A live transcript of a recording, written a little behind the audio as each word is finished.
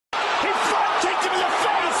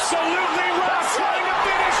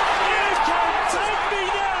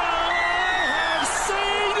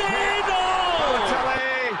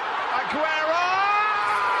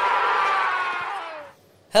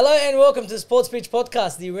Hello and welcome to the Sports Pitch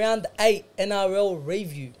Podcast, the Round 8 NRL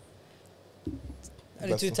review.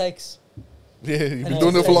 Only two takes. Yeah, you've been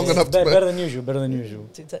doing it for long enough. Better than usual.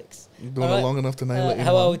 2 takes. You've been doing it long enough to nail it.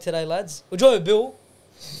 How are we today, lads? We're joined with Bill.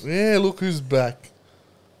 Yeah, look who's back.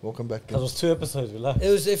 Welcome back, That Bill. was 2 episodes, relax.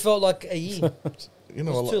 It felt like a year. You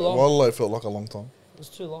know, it was too long. Wallah, it felt like a long time. It was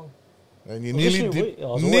too long. And you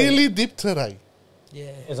Well, nearly dipped today.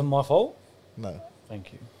 Yeah. Is it my fault? No.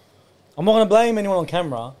 Thank you. I'm not going to blame anyone on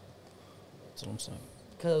camera. That's what I'm saying.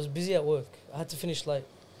 Because I was busy at work. I had to finish late.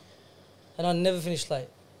 And I never finish late.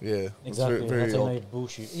 Yeah. Exactly. It's very That's odd. another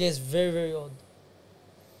bullshit. Yeah, it's very, very odd.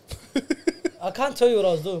 I can't tell you what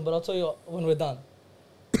I was doing, but I'll tell you when we're done.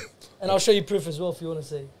 And I'll show you proof as well if you want to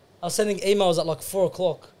see. I was sending emails at like 4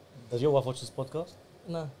 o'clock. Does your wife watch this podcast?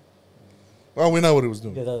 No. Oh, we know what he was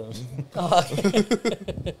doing. Yeah, that Oh,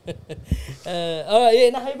 okay. All right, yeah,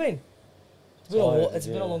 now how you been? It's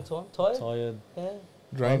been a long time. Tired? Tired. Yeah.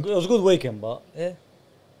 Drank. It was a good weekend, but... Yeah.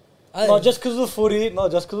 Not just because of the footy. I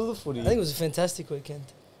think it was a fantastic weekend.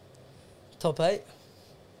 Top 8.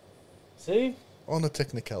 See? On a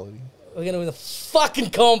technicality. We're going to win the fucking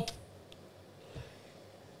comp.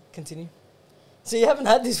 Continue. So you haven't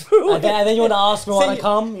had this for a And then you want to ask me when I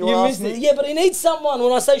come? You want to missed ask it. me? Yeah, but he needs someone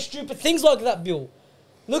when I say stupid things like that, Bill.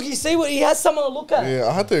 Look, you see what he has someone to look at. Yeah,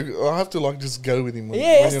 I have to like just go with him. Yeah,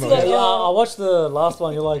 when it's you're not like- here. Yeah, I watched the last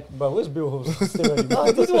one. You're like, bro, where's Bill? No,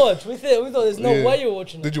 I did watch. We thought there's no Yeah. way you're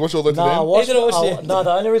watching it. Did you watch all that Nah, I today? watched He didn't watch it. No,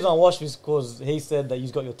 the only reason I watched was because he said that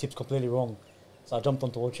you've got your tips completely wrong. So I jumped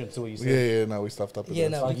on to watch it and see what you said. Yeah, no, we stuffed up. Yeah,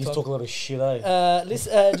 no. Like, you big talk a lot of shit, eh?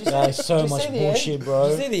 Listen, did you Yeah, see- so did you much see the bullshit, end? bro.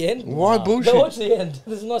 Did you see the end? Why Nah. bullshit? Go watch the end.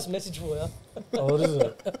 There's a nice message for you. Oh, what is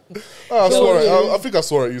it? Oh, I Go saw on, it. yeah. I think I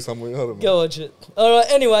saw it you somewhere. I don't know. Go watch it. All right.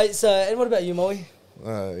 Anyway, so and what about you, Moey?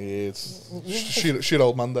 Yeah, it's shit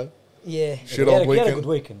old Monday. Yeah. Shit You old had a weekend. good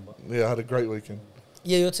weekend, but... Yeah, I had a great weekend.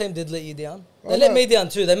 Yeah, your team did let you down. They I let know. me down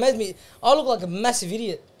too. They made me. I look like a massive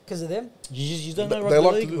idiot because of them. You don't They know rugby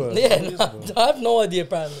like to league, do bro. that. Yeah, What is no, it, bro? I have no idea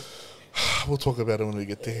apparently. We'll talk about it when we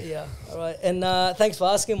get there. Yeah. All right. And thanks for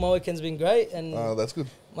asking. My weekend's been great, and That's good.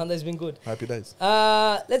 Monday's been good. Happy days.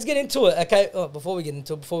 Let's get into it. Okay. Before we get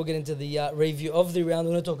into the review of the round,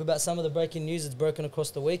 we're going to talk about some of the breaking news that's broken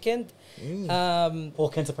across the weekend. Paul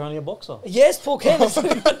Kent's apparently a boxer. Yes, Paul Ken.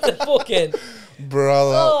 Paul Ken.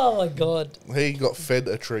 Brother, Oh my God. he got fed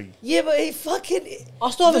a tree. Yeah, but he fucking. I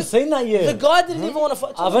still haven't seen that yet. The guy didn't even want to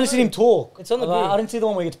fight. I've only seen him talk. It's on the I group. didn't see the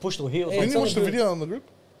one where he gets pushed or hit or Yeah, Didn't it's you on watch the the group. video on the group?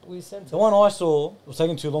 We sent The it. one I saw was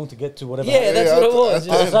taking too long to get to whatever. Yeah, that's what it was.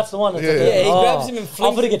 Yeah, Oh, so that's the one. That's Yeah, okay. yeah, he Oh. grabs him and I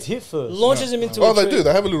flings thought he him. gets hit first. Launches him into Oh, a they tree. do.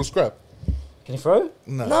 They have a little scrap. Can he throw?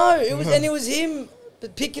 No, it was him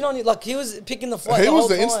picking on it. Like he was picking the fight. He the was whole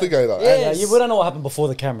the time. instigator. Yes. Yeah, we don't know what happened before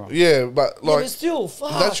the camera. Yeah, but Yeah, like but still,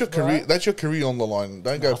 fuck. that's your bro. career. That's your career on the line.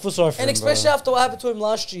 Don't go. I feel sorry for And him, especially bro. after what happened to him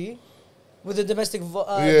last year with the domestic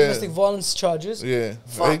Yeah. domestic violence charges. Yeah,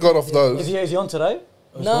 Fuck. he got off Is those. he on today?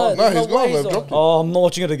 No, No, there's he's no way gone. he's They've on. dropped him. Oh, I'm not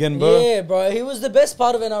watching it again, bro. Yeah, bro, he was the best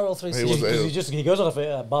part of NRL 360. He was- He goes off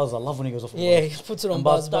a buzz. I love when he goes off a Yeah, buzz. he puts it on And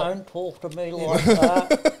buzz. Buzz, But don't talk to me like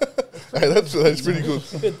that. Hey, that's pretty good.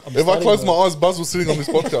 If I studying, close my bro. eyes, Buzz was sitting on this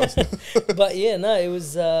podcast. but yeah, no, it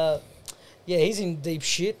was. Yeah, he's in deep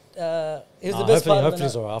shit. He was the best part. Hopefully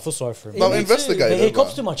he's of alright. I feel sorry for him. Yeah, No, me too. investigate He it. cops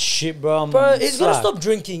bro. too much shit, bro. Bro, he's got to Slack. stop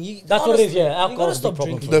drinking. You, That's what it is, yeah. You got Alcohol to is a stop big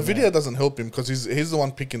problem drinking. for The him. video doesn't help him because he's the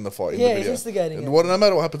one picking the fight in Yeah, the he's video. instigating And it. no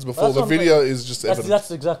matter what happens before, That's the what I'm video is just evidence.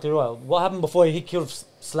 That's exactly right. What happened before he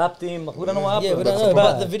slapped him? Like, we don't know what happened. Yeah, we That's don't the know.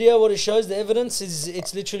 But bad. the video, what it shows, the evidence is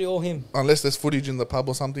it's literally all him. Unless there's footage in the pub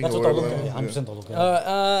or something. That's or what they'll wherever look at. they are. 100% they'll look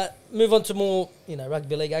at. Move on to more,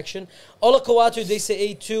 rugby league action. Ola Kawatu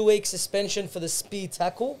DCE 2-week suspension for the speed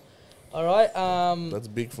tackle. All right, That's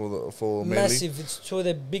big for Manly. massive. It's two of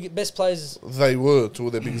their best players. They were two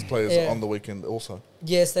of their biggest players Yeah. on the weekend also.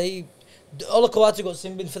 Yes, Ola Kawatu got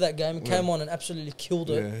sin bin for that game. Came on and absolutely killed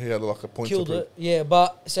it. Yeah, he had like a point Killed to it. Yeah,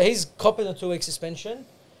 but so he's copping a 2-week suspension.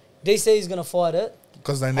 DC is gonna fight it.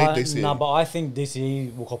 because they need DC. No, but I think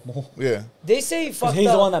DCE will cop more. Yeah, DC Because fucked he's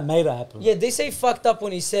up. the one that made it happen. Yeah, DC fucked up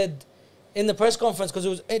when he said in the press conference because it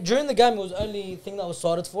was during the game. It was the only thing that was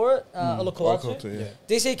cited for it. Ola Kawatu. yeah.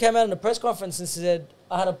 DC came out in the press conference and said,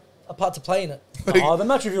 "I had a part to play in it." Oh, the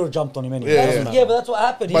match reviewer jumped on him anyway. Yeah, Doesn't yeah. matter. Yeah, but that's what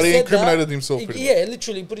happened. But he said incriminated that. himself pretty Yeah,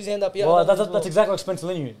 literally put his hand up. Yeah, Well, I know that's exactly like Spencer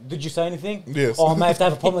Linu. Did you say anything? Yes. Oh, I may have to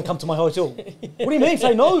have a problem and come to my hotel. What do you mean?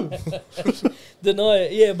 Say no. Deny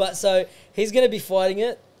it. Yeah, but so he's going to be fighting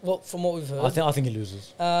it. Well, from what we've heard, I think he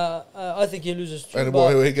loses. I think he loses too. And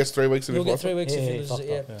but boy, he gets 3 weeks if he'll he get fights. 3 weeks if he he loses fucked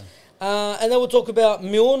it. Yeah. up, And then we'll talk about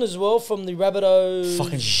Milne as well from the Rabbitohs.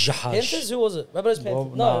 Fucking Judge. Panthers? Who was it? Rabbitohs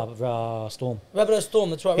Panthers? No. Storm. Rabbitohs Storm,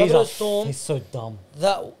 that's right. He's, Rabbitohs Storm. he's so dumb.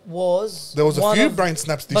 That was. There was a one few of- brain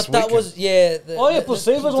snaps this But weekend. that was, yeah. Oh, yeah,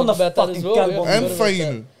 Placebo's on the fucking gun. And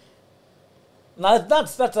Fainu. No,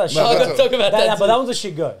 that's a shit. No, I'm that's going to a- talk about that. But that was a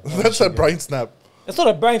shit go. That's a brain snap. It's not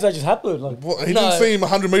a brains that just happened. Like, What, he No. didn't see him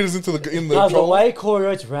 100 meters into the guys, the goal. way Corey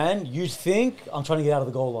Oates ran, you'd think I'm trying to get out of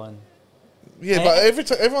the goal line. Yeah, but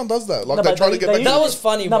everyone does that. Like No, they but try they- to get they back. usually- That was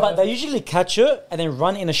funny, No, bro. but they usually catch it and then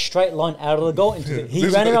run in a straight line out of the goal. Into he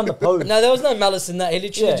ran around the post. No, there was no malice in that. He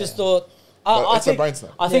literally Yeah. just thought. But it's a think, brain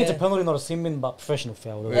snap. I think it's Yeah. a penalty, not a sin bin, but professional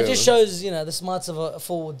foul. Yeah. It just shows, the smarts of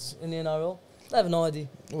forwards in the NRL. They have no idea.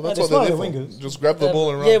 Well, that's No, what they're they're smart, there for. wingers. Just grab the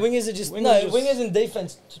ball and run. Yeah, wingers are just wingers in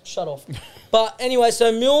defense. Shut off. But anyway,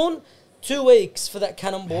 so Milne, 2 weeks for that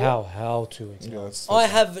cannonball. How 2 weeks? Yeah, that's- I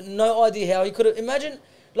have no idea how he could have. Imagine,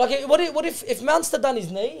 like, what if Mountster done his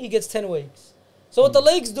knee, he gets 10 weeks. So what the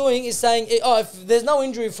league's doing is saying, if there's no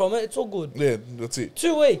injury from it, it's all good. Yeah, that's it.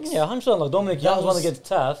 2 weeks. Yeah, 100%. Like Dominic That Young's one was- against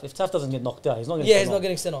Taff. If Taff doesn't get knocked out, he's not getting Yeah, sent he's not off.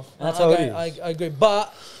 getting sent off. And that's I, how it I, is. I agree.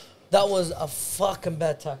 But that was a fucking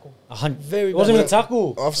bad tackle. Very It wasn't bad. even a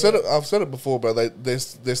tackle. I've said it before, bro.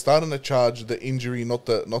 They're starting to charge the injury, not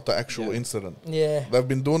the actual incident. Yeah. They've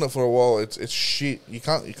been doing it for a while. It's shit. You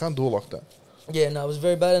can't do it like that. Yeah, no, it was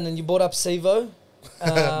very bad. And then you brought up Sevo.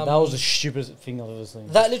 That was the stupidest thing I've ever seen.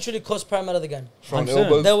 That literally cost Parramatta the game. Front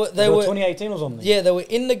 100%. elbows. They were 2018 or something. yeah, they were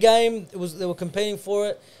in the game. They were competing for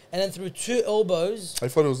it, and then through 2 elbows. I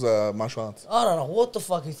thought it was martial arts. I don't know what the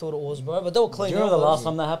fuck he thought it was, bro. But they were Do clean. you remember the elbows. last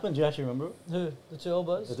time that happened? Do you actually remember it? Who? The 2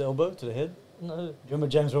 elbows? The elbow to the head? No. Who? Do you remember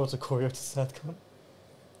James Roberts' choreo to Southcombe?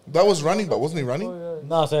 That was running, but wasn't he running? Oh, yeah.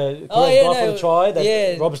 No, so Oh, Corey's yeah, gone for no, the try. That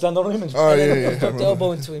yeah. Roberts landed on him. And Oh And yeah, then yeah. I dropped the remember.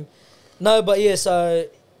 elbow into him. No, but yeah, so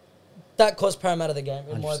that cost Parramatta the game,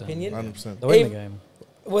 in my 100%. opinion. 100%. they were in the If- game.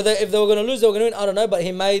 Whether if they were going to lose, they were going to win. I don't know, but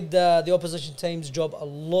he made the opposition team's job a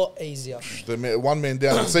lot easier. One man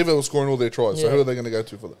down. And Sevo was scoring all their tries. So Yeah. who are they going to go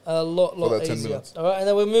to for that? A lot that 10 easier. minutes. All right, and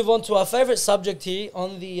then we move on to our favourite subject here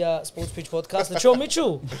on the Sports Pitch podcast. Latrell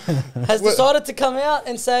Mitchell has Well- decided to come out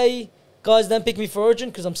and say, guys, don't pick me for Origin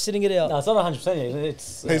because I'm sitting it out. No, it's not 100% yet.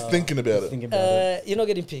 It's, He's thinking about he's it. thinking about it. You're not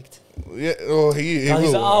getting picked. Yeah. Oh, he Cause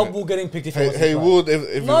he's will. Albul getting picked if he wants to He play. would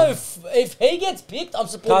if No, if he gets picked, I'm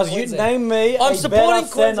supporting Because you Queensland. name me I'm a supporting better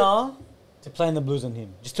centre to play in the Blues than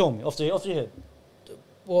him. Just tell me, off your head.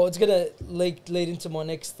 Well, it's going to lead into my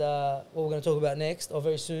next, what we're going to talk about next, or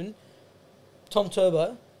very soon. Tom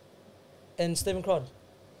Turbo and Stephen Crichton.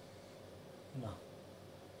 No.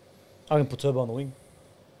 I can put Turbo on the wing.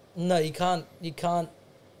 No, you can't Can't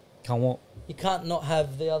what? You can't not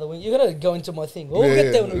have the other wing. You're going to go into my thing. We'll Yeah,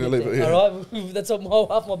 get there when yeah, we yeah, get leave there. it, yeah. All right? That's half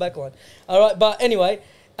my backline. All right, but anyway,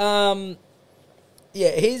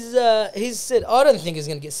 yeah, he's said, I don't think he's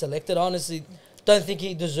going to get selected. I honestly don't think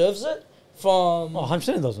he deserves it from, Oh,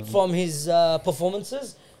 100% it doesn't. from his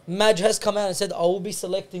performances. Madge has come out and said, I will be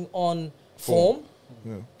selecting on form.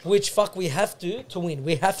 Yeah. Which, we have to win.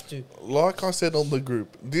 We have to. Like I said on the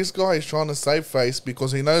group, this guy is trying to save face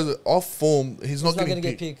because he knows that off form he's not He's not getting going to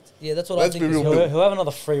get picked. picked. Yeah, that's what Let's I be think. real. as well. He'll have another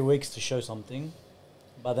 3 weeks to show something.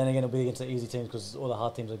 But then again, it'll be against the easy teams because all the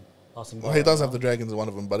hard teams are passing by. Well, he right does now. have the Dragons as one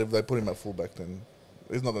of them, but if they put him at fullback, then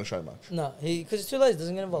he's not going to show much. No, because he's too lazy.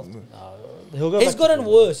 Doesn't get involved. No, he'll go He's back to gotten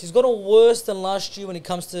fullback. worse. He's gotten worse than last year when it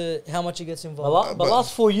comes to how much he gets But, involved. but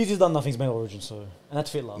last 4 years, he's done nothing's made Origin, so. And that's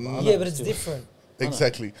fit, like. Yeah, but it's different.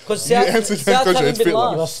 Exactly. Because You South, answered that South question, haven't it's been fit like-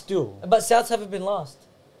 Yeah, but last. still. But Souths haven't been last.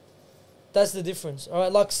 That's the difference. All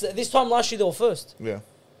right, like this time last year they were first, Yeah.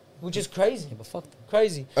 which is crazy. Yeah, but fuck them.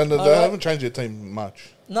 Crazy. And they All right. haven't changed their team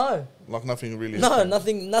much. No, Like nothing really. has no,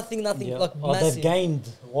 changed. nothing Yeah. like Oh, massive. they've gained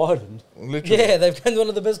Wyden. Literally. Yeah, they've gained one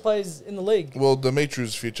of the best players in the league. Well,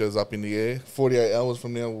 Dimitri's future is up in the air. 48 hours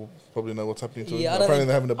from now, we'll probably know what's happening to Yeah, I him. don't Apparently, think-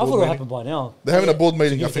 they're having a I thought board it meeting. happened by now. They're having a board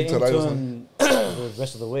meeting, I Give think, the today or something. intern the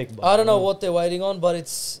rest of the week. But I don't know what they're waiting on, but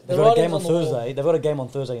it's They've the got a writing's game on the wall. Thursday. They've got a game on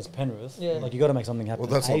Thursday against Penrith. Yeah. Like, you got to make something happen.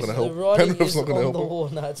 Well, that's not ASAP. gonna help. The writing Penrith's is not gonna on help the them. wall.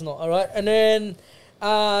 No, it's not. All right, and then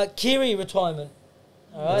Kiri retirement.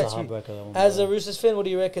 All right, That's a heartbreaker, that one, as bro. a Roosters fan, what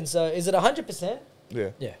do you reckon? So, is it 100%? Yeah.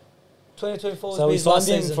 Yeah. 2024 So is we his last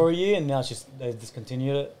signed him season. for a year, and now it's just they've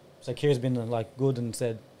discontinued it. So Kira's been like good and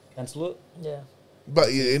said cancel it. Yeah. But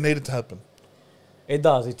it needed to happen. It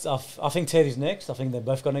does. It's I think Teddy's next. I think they're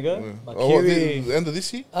both gonna go. Yeah. But Oh, what, Kiri, the end of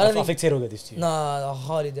this year? I don't I think Ted will get this too. Nah, I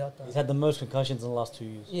highly doubt He's that. had the most concussions in the last 2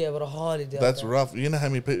 years. Yeah, but I highly doubt That's that. rough. You know how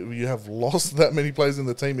many people you have lost that many players in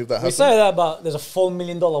the team if that We happens? say that, but there's a $4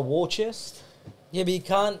 million war chest. Yeah, but you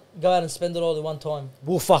can't go out and spend it all at one time.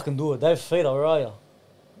 We'll fucking do it. Dave Feeder, where are you?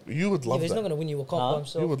 You would Yeah, love but he's not that. going to win you a comp Nah. by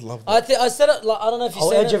himself. You would love that. I said it like I don't know if you I'll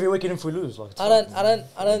said edge it. every weekend if we lose. Like, I don't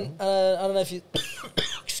know if you.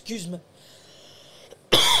 Excuse me.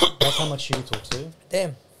 That's how much shit he talks to.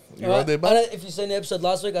 Damn. You right there, I bud? don't know if you seen the episode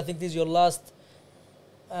last week. I think this is your last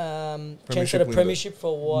chance at Premiership a window. premiership for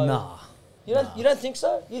a while. Nah. You don't think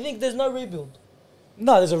so? You think there's no rebuild?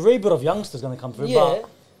 No, there's a rebuild of youngsters going to come through. Yeah. But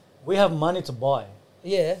we have money to buy.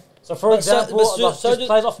 Yeah. So, for But so- example, but so- like, so just do-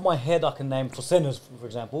 players off my head I can name for centers, for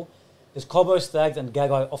example. There's Cobo, Stags, and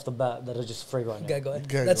Gagai off the bat that are just free right now. Gagai.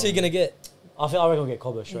 Gagai. That's who you're gonna get. I reckon we'll get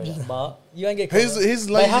Cobo straight up. But You ain't get. He's Cobo.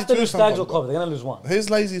 lazy they have to too lose Stags or sometimes, Cobo. They're going to lose one. but he's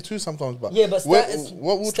lazy too sometimes. But Yeah, but what we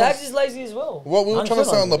were trying, Stags is lazy as well. what we were trying to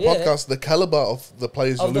say on the 100%, yeah. podcast, the caliber of the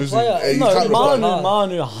players Of you're the losing. player. You No, can't Manu- replace.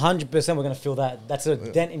 Manu, 100% we're going to feel that. That's a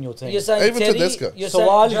dent in your team. You're saying Even Teddy. Tedesco. You're So saying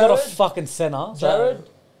while you got a Jared? fucking centre, Jared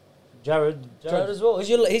Jared as well. He's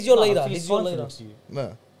your No, I leader. think He's your fine for leader. next year.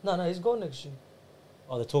 No. No, he's going next year.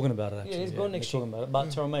 Oh, they're talking about it actually. he's going they're next year. talking about it.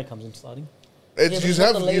 But Terrell May comes in starting. Yeah, but You he's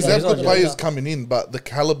have not the leader. good He's not the players leader. coming in, but the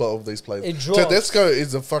caliber of these players. It drops. Tedesco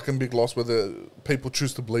is a fucking big loss, whether people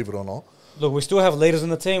choose to believe it or not. Look, we still have leaders in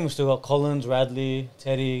the team. We still got Collins, Radley,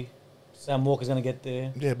 Teddy, Sam Walker's going to get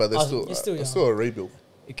there. Yeah, but they're I- still, he's still young. it's still a rebuild.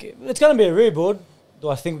 It's going to be a rebuild. Do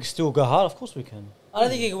I think we still go hard? Of course we can. I don't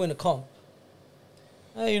think he can win a comp.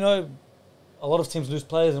 You know, a lot of teams lose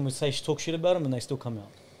players and we say talk shit about them and they still come out.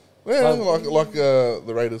 Yeah, Well- like the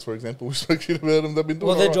Raiders, for example. We spoke shit about them. They've been doing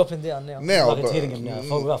Well, they're alright. dropping down now. now. Like it's but- hitting him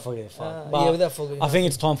now. Without forgetting. But Yeah, without forgetting. I think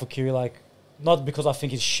it's time for Kiri. Like, not because I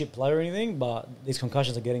think he's a shit player or anything, but these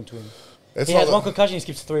concussions are getting to him. It's He not has that- one concussion, he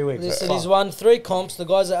skips 3 weeks. Listen, Fuck. he's won 3 comps. The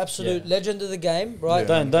guy's an absolute Yeah. legend of the game, right?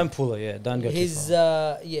 Yeah. Don't pull it. Yeah, don't go He's too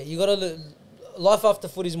far. you got to life after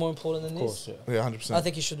foot is more important than Of course, this. yeah. Yeah, 100%. I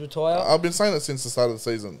think he should retire. I've been saying it since the start of the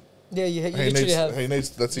season. Yeah, you He literally needs, have. he needs.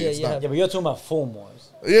 That's it. Yeah, It's you done. have. Yeah, but you're talking about form-wise.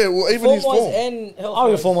 Yeah, well, even his Form-wise form. and health. Oh,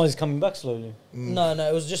 your form-wise is coming back slowly. No,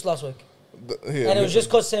 it was just last week, Yeah, and it was just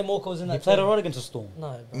because Sam Walker was in He that. played team. alright against the Storm.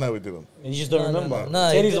 No, bro. No, we didn't. You just don't No, no, remember. no. No,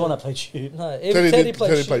 he Teddy's the didn't. one that played shit. No, Teddy played did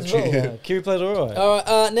shit play as well. shit, yeah. Kiri played alright. All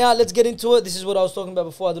right, now let's get into it. This is what I was talking about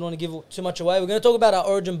before. I didn't want to give too much away. We're going to talk about our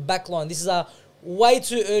Origin backline. This is our way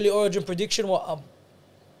too early Origin prediction. What,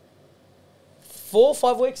 4 or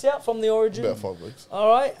 5 weeks out from the Origin? About 5 weeks. All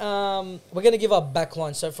right. We're going to give our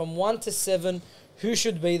backline. So from 1 to 7, who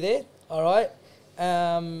should be there? All right.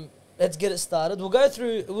 Let's get it started. We'll go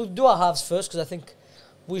through. We'll do our halves first because I think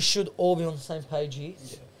we should all be on the same page here.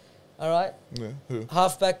 Yeah. All right. Yeah, who?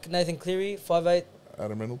 Halfback Nathan Cleary, 5'8".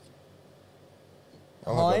 Adam Reynolds.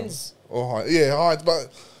 Hines. Or Hines. Yeah, Hines. But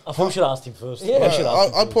I thought we should have asked him first. Yeah. We should have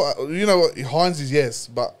asked him I'd first. put. You know what? Hines is yes,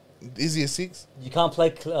 but is he a 6? You can't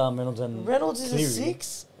play Reynolds and Reynolds is Cleary. a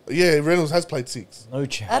 6. Yeah, Reynolds has played 6. No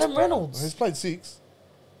chance. Adam He's Reynolds. played 6.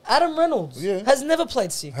 Adam Reynolds Yeah. has never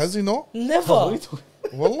played 6. Has he not? Never. What are you talking-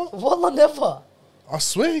 Wallah, Wallah, never. I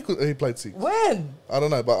swear he played 6. When? I don't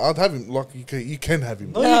know, but I'd have him. Like you can have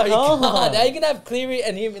him. No, No, you you can't. can't. How you can have Cleary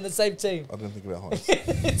and him in the same team? I didn't think about Hines.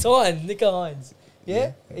 It's Hines, Nico Hines.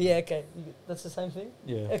 Yeah? Yeah, okay. That's the same thing?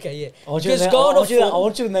 Yeah. Okay, yeah. I want, you to Because name, going I, off want you to, I form.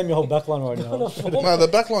 want you to name your whole backline right now. No, the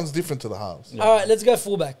back line's different to the halves. Yeah. All right, let's go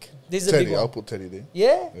fullback. This is a big Teddy, I'll one. put Teddy there.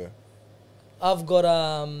 Yeah? Yeah. I've got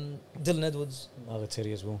Dylan Edwards. I'll go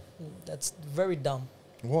Teddy as well. That's very dumb.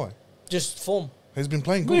 Why? Just form. He's been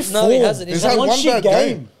playing good. With No, he form. hasn't. He's He's had one one shit bad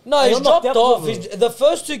game. game. No, They he's got knocked dropped out off. of it. The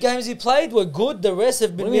first 2 games he played were good. The rest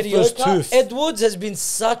have been What do you mean first mediocre. 2? Edwards has been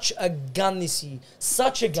such a gun this year.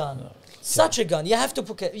 Such a gun. Such a gun. You have to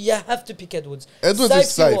pick Edwards. Edwards is safe.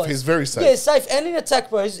 Safety-wise. He's very safe. Yeah, safe. And in attack,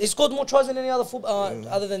 bro. He scored more tries than any other football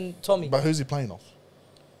other than Tommy. But who's he playing off?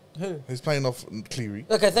 Who? He's playing off Cleary.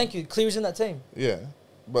 Okay, thank you. Cleary's in that team. Yeah.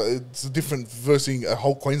 But it's a different versing a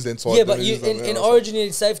whole Queensland side. Yeah, than but it you, is on in our Origin you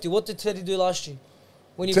need safety. What did Teddy do last year?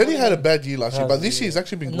 When he Teddy put had him a bad year last year, but this Yeah. year's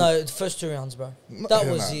actually been good. No, the first 2 rounds, bro. No, That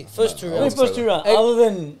yeah, was no, it. First no, 2 I Only rounds. wouldn't first say 2 rounds. Hey. Other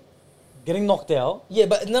than getting knocked out. Yeah,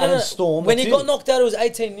 but no, And no, no. Storm, When he that's got it. knocked out, it was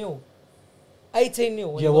 18-0.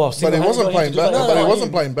 18-0. when Yeah, he well, got- see- But he Single-handed wasn't got him playing to do bad. that. But he No,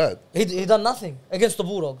 wasn't no. playing bad. He done nothing against the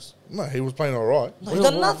Bulldogs. No, he was playing all right. No, he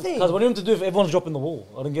done nothing. Because what do you want to do if everyone's dropping the wall?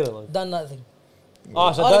 I don't get it. Like. Done nothing.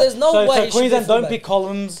 Oh, so Oh, don't- there's no so, way So he should be Queensland, don't fullback. pick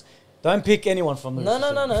Collins. Don't pick anyone from the No,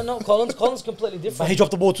 no, no, no, no. Collins completely But he different.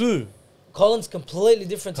 dropped the ball too. Collins completely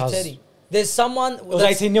different to 'Cause Teddy. There's someone. It was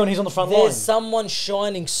 18-0 and he's on the front line. There's someone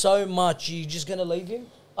shining so much. You just gonna leave him?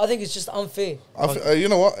 I think it's just unfair. You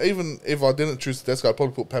know what? Even if I didn't choose Tedesco, I'd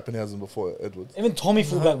probably put Pappenhausen before Edwards. Even Tommy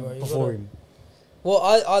fullback bro, you before gotta- him.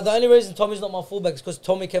 Well, the only reason Tommy's not my fullback is because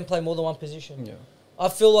Tommy can play more than one position. Yeah. I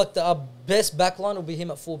feel like our best back line will be him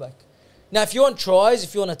at fullback. Now, if you want tries,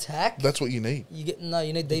 if you want attack, That's what you need. you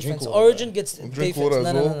need drink defense. water, Origin gets Drink defense. water as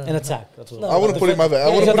No, no, well. no, no, An no. attack. That's what. No, I wouldn't put him over. Yeah, I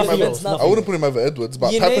wouldn't he's put got him defense, over. nothing. I wouldn't put him over Edwards,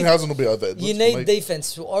 but You need- Pappenhausen will be over Edwards. You for need me.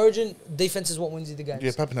 defense. For Origin, defense is what wins you the games.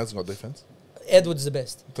 Yeah, Pappenhausen got defense. Edwards is the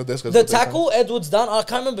best. Tedesco's The got tackle, Edwards done. I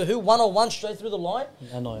can't remember who, 101 straight through the line.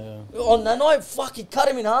 I know. Yeah. Oh, no, fuck, he cut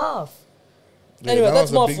him in half. Yeah, Anyway, that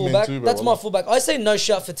that's was a my big man fullback. too, bro. That's my fullback. I say no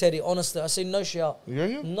shout for Teddy, honestly. I say no shout.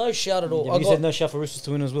 Yeah. No shout at all. Yeah, I you got, said no shot for Roosters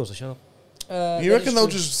to win as well, so shut up. You that reckon is they'll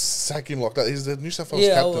true. just sack him like that? He's the New South Wales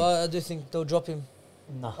Yeah, captain. I do think they'll drop him.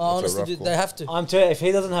 Nah. I honestly rough do. call. They have to. I'm telling you, if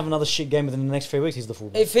he doesn't have another shit game within the next 3 weeks, he's the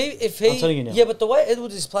fullback. If he, I'm telling you now. yeah, but the way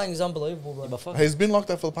Edwards is playing is unbelievable, bro. Yeah, but fuck. He's been like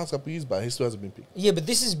that for the past couple of years, but he still hasn't been picked. Yeah, but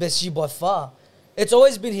this is best year by far. It's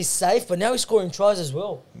always been his safe, but now he's scoring tries as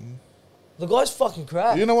well. The guy's fucking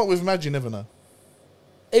crap. You know what? With Madge, you never know.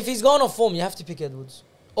 If he's gone off form, you have to pick Edwards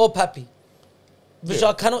or Pappy, which Yeah.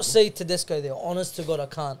 I cannot see Tedesco there. Honest to God, I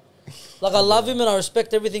can't. Like I love him and I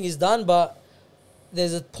respect everything he's done, but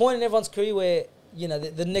there's a point in everyone's career where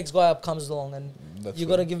the next guy up comes along and That's you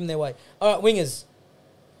fair. got to give him their way. All right, wingers.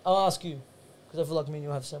 I'll ask you because I feel like me and you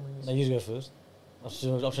have some wingers. No, you just go first.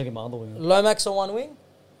 I'm trying to get my other wing. Lomax on one wing,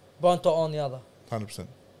 Bronto on the other. 100%.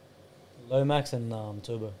 Lomax and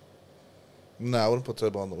Turbo. No, I wouldn't put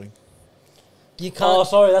Turbo on the wing. You Oh, can't.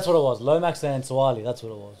 sorry, that's what it was. Lomax and Sawali, that's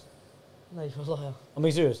what it was. No, you're a liar. I'm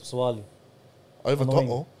being serious. Sawali Over On the wing.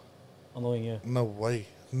 Toto? on the wing, yeah. No way.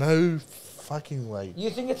 No fucking way. You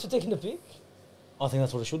think it's for taking the pick? I think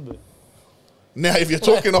that's what it should be. Now, if you're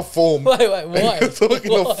talking off form, Wait, why? if you're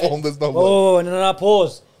talking off Why? form, there's no way. Oh, no,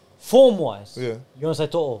 pause. Form-wise, Yeah. you want to say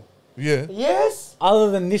Toto? Yeah. Yes.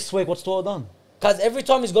 Other than this week, what's Toto done? Because every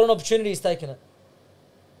time he's got an opportunity, he's taken it.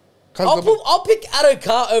 'Cause I'll pick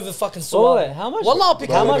Adokar over fucking Suarez. Wait, how much? Wallah, I'll pick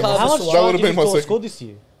That would've Adokar been- How over much that Suarez. would've been my Toto second. scored this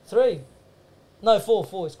year? 3. No,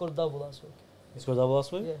 4. He scored a double last week. He scored double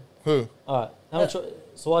last week? Yeah. Who? Alright. How much?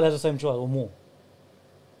 Sawali has the same try or more?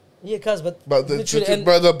 Yeah, cuz, but But literally, and-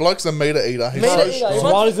 bro, the bloke's a meter eater. He's Meter so eater, strong. he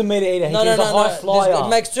Sawali's a meter eater. He's a high flyer. It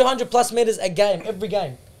makes 200 plus meters a game, every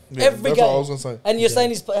game. Yeah, every that's game. what I was gonna say. And you're Yeah. saying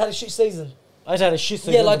he's had a shit season. I just had a shit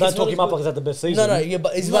season, Yeah, like but it's don't not talk him as up good. like he's had the best season. No, yeah,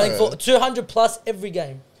 but he's No. running for 200 plus every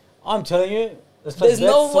game. I'm telling you, let's play There's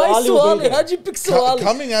no bets. way Sawali will be Suwali. there. How'd you pick Suwali?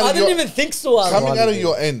 coming out I of didn't your- even think Suwali. Coming out of Sawali,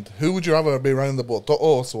 your end, who would you rather be running the ball, Toto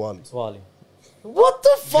or Sawali? Sawali. What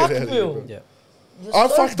the fuck, Get out of here, Bill? bro. Yeah. You're I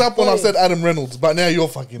so fucked up when I biased. said Adam Reynolds, but now you're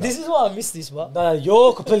fucking up. This is why I missed this, but. No,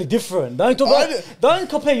 you're completely different. Don't talk I about, di- don't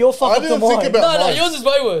compare your fuck I up to didn't think mine. about- No, Hines. yours is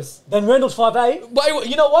way worse. Then Reynolds 5'8". Wait,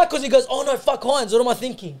 you know why? Because he goes, oh no, fuck Hines. What am I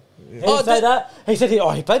thinking? He didn't say that. He said he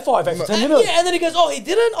played 5'8" for 10 And, minutes. yeah, and then he goes, oh, he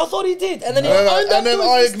didn't? I thought he did. And then he And, owned up and then to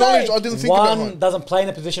I his acknowledged mistake. I didn't think about One mine. doesn't play in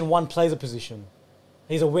a position, one plays a position.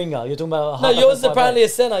 He's a winger. You're talking about a No, half-back yours is and 5'8". apparently a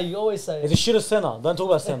centre. You always say He's it. a shit center. Don't talk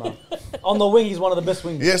about center. On the wing, he's one of the best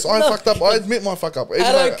wingers. Yes, I fucked up. I admit my fuck up. Even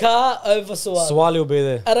though- Adokar over Suwali. Sawali will be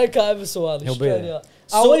there. Adokar over Suwali. He'll be straight there. out.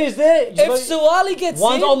 So when he's there, If Suwali gets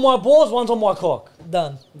one's in, on my balls, one's on my cock.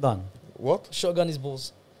 done. Done. What? Shotgun his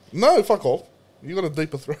balls. No, fuck off. You got a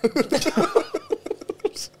deeper throat.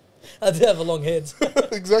 I do have a long head.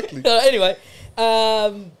 Exactly. Anyway,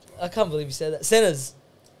 I can't believe you said that. Centres.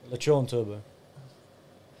 Latrell and Turbo.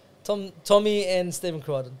 Tommy and Stephen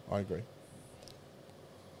Crichton. I agree.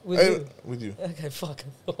 With Hey, you. with you. Okay, fuck.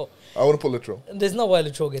 I want to put Latrell. There's no way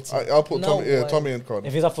Latrell gets in. I'll put No Tommy, yeah, way. Tommy and If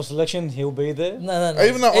Crichton. he's up for selection, he'll be there. No.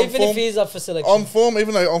 Even though on Even form- if he's up for selection. On form,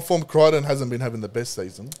 even though on form Crichton hasn't been having the best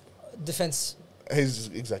season, Defense. he's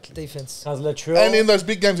exactly. Defense. Because Latrell, And in those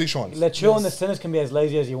big games, he shines. Latrell in the Yes. centers can be as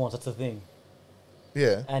lazy as he wants. That's the thing.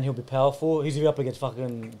 Yeah. And he'll be powerful. He's up against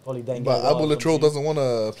fucking probably Dane. But Gagai Abu or Latrell something. doesn't want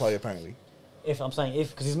to play, apparently. If I'm saying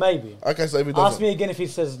if, because he's maybe. Okay, so if he Ask doesn't, me again if he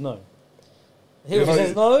says no. You If he know,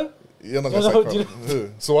 says no, you're not You going know, to do say Crichton. Who?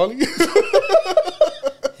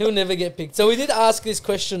 Sawali? He'll never get picked. So we did ask this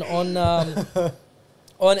question on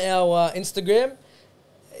on our Instagram.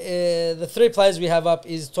 The 3 players we have up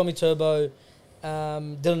is Tommy Turbo,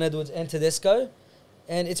 Dylan Edwards, and Tedesco,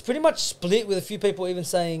 and it's pretty much split with a few people even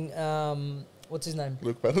saying what's his name?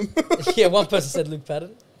 Luke Patton. Yeah, one person said Luke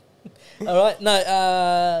Patton. All right,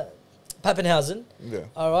 no, Pappenhausen. Yeah.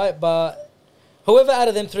 All right, but whoever out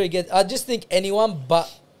of them 3 gets, I just think anyone but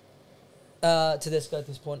Tedesco at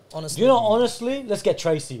this point. Honestly, you know, honestly, let's get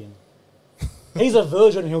Tracy in. He's a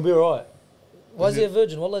virgin and he'll be alright. why is he a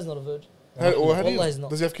virgin? Wallahi's not a virgin. How do Wallah, he's you, not.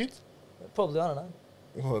 does he have kids? Probably, I don't know.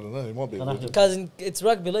 Well, I don't know. He might be a Don't have virgin. to- Because it's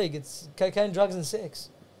rugby league. It's cocaine, drugs, and sex.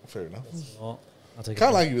 Fair enough. Oh, I'll take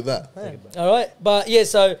Can't it. argue with that. Yeah. All right, but yeah.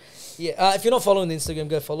 So yeah, if you're not following the Instagram,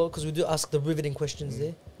 go follow because we do ask the riveting questions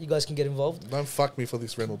there. You guys can get involved. Don't fuck me for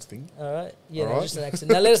this Reynolds thing. All right. Yeah, All no, right. just an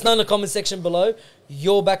accident. Now let us know in the comment section below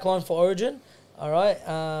your backline for Origin. All right.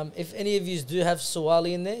 If any of you do have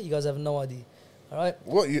Suwali in there, you guys have no idea. All right.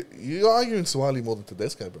 What you're arguing Swahili more than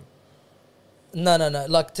Tedesco, bro? No.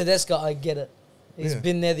 Like Tedesco, I get it. He's Yeah.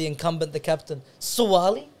 been there, the incumbent, the captain.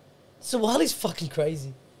 Suwali's fucking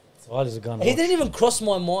crazy. Swahili's a gun. He didn't even cross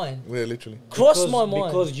my mind. Yeah, literally. Cross my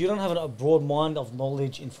mind. Because you don't have a broad mind of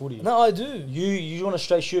knowledge in footy. No, I do. You want to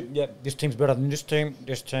straight shoot. Yeah, this team's better than this team.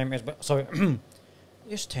 This team is sorry.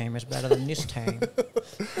 This team is better than this team.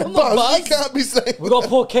 I'm not Buzz, you buzzed. can't be saying. We got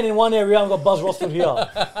Paul Ken in one area and we got Buzz Rothfield here.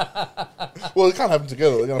 Well, they can't have them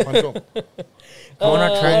together. They're gonna punch on.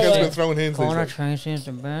 Ken's been throwing hands these days. Tracy is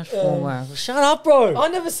the best fullback. Shut up, bro. I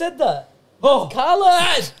never said that. Oh,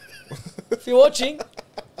 Carlos! If you're watching,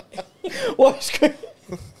 what's good?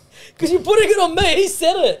 because you're putting it on me. He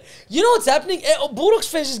said it. You know what's happening? Bulldogs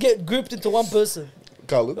fans just get grouped into one person.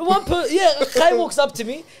 Colored. Yeah, Kay walks up to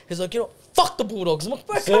me. He's like, fuck the Bulldogs. I'm like,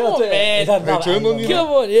 bro, come on, man. They turned on you? Come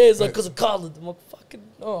on. Yeah, he's like, because of Khaled. I'm like, fucking,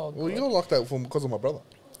 Well, God. you're locked out because of my brother.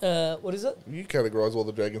 What is it? You categorize all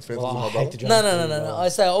the Dragons fans Well, as I my hate brother. the No. I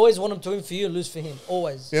say I always want him to win for you and lose for him.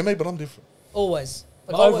 Always. Yeah, mate, but I'm different. Always.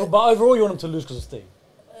 Like, But overall, you want him to lose because of Steve.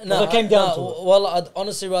 no, it came down to it. Well, I'd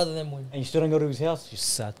honestly rather them win. And you still don't go to his house? You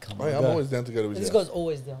sad cunt. Mate, I'm always down to go to his This house. guy's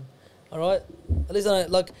always down. All right? At least I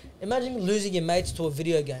don't, like, imagine losing your mates to a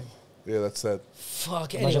video game. Yeah, that's sad.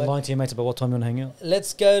 Fuck, Imagine anyway. lying to your mates about what time you want to hang out.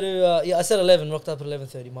 Let's go to, I said 11, rocked up at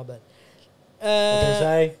 11:30, my bad. What did he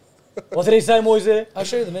say? What did he say, Moey? I'll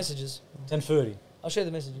show you the messages. 10:30. I'll show you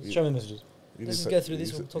the messages. Show me the messages. You Let's did just say- go through you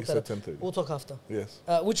this. We'll said- talk you said about it. 10:30. We'll talk after. Yes.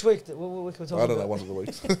 Which week? What week are we talking I don't about? know, one of the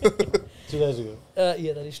weeks. 2 days ago.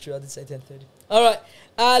 Yeah, that is true. I did say 10:30. All right.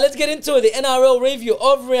 Let's get into it. The NRL review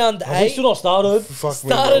of round Have we 8. still not started? Fuck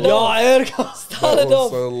Started me, bro. off. Yeah, Erica. That Started was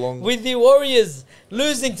off so long. with the Warriors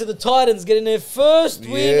losing to the Titans, getting their first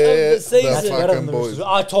win Yeah, of the that's season. That's Fucking better than the boys. Roosters.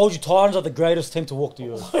 I told you, Titans are the greatest team to walk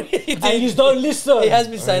the earth. He And did. you don't listen. He has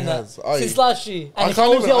been saying He that has. I- since last year. And I if can't I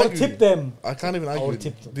was even there, I would argue tip you. them. I can't even argue. would with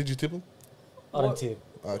you. tip them. Did you tip him? I don't tip.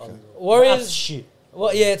 Okay. That's Warriors. shit.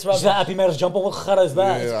 Well, yeah, it's Is that rubbish. Happy Matters jumper? What khara is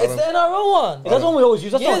that? Yeah, It's the NRL one. That's the one we always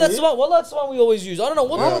use. That's Yeah, not that's it. the one. Well, that's the one we always use. I don't know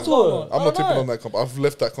what Yeah. the one's going on. I'm I not don't tipping know. on that comp. I've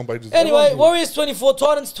left that comp ages ago. Anyway, Everyone Warriors 24,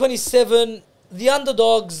 Titans 27. The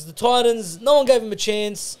underdogs, the Titans. No one gave them a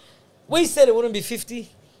chance. We said it wouldn't be 50.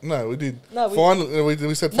 No, we did. No, we- Finally,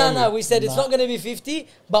 we said No, finally. no, we said it's Nah. not going to be 50.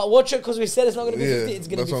 But watch it because we said it's not going to be 50. It's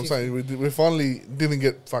going to that's be what 50. I'm saying. We finally didn't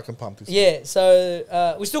get fucking pumped. This Yeah,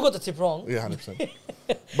 so we still got the tip wrong. Yeah, 100%.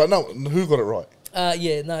 But no, who got it right?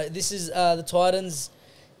 Yeah, no, this is the Titans.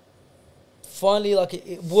 Finally, like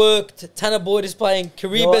it worked. Tanner Boyd is playing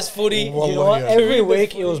career know best what? footy. Well, You know what? yeah. Every Career week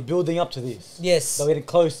best it was footy. building up to this. Yes. They're getting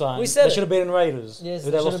closer. We said they it. should have beaten Raiders. Yes,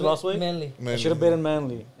 Who they they lost should've to last been week? Manly. They should have beaten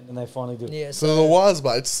Manly, and then they finally did. Yeah, So the wise,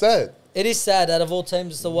 but it's sad. it is sad. Out of all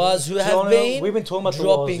teams, it's the Waz who To be have honest, been. We've been talking about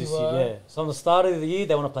dropping, the Waz bro. this year. Yeah. So on the start of the year,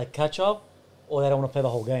 they want to play catch up, or they don't want to play the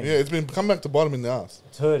whole game. Yeah, it's been come back to bite him in the ass.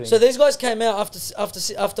 It's hurting. So these guys came out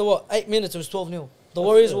after what 8 minutes? It was 12-0. The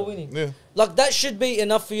Warriors were winning. Yeah, Like that should be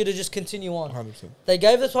enough for you to just continue on. 100%. They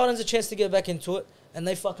gave the Titans a chance to get back into it, and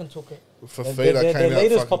they fucking took it. Fafita their came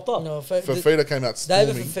leaders out popped fucking... up. No, Fafita came out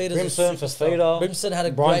David storming. Fafita's Brimson, a superstar. Fafita, Brimson had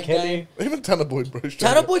a Brian great Kelly. game. Even Tanner Boyd, bro.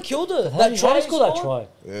 Tanner Boyd killed it. That try to score that scored.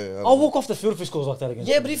 try. Yeah, I'll walk off the field if he scores like that against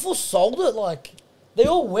Yeah, me. but he full sold it. Like they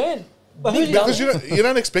all went. But Big who's- because dummy. you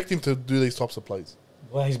don't expect him to do these types of plays.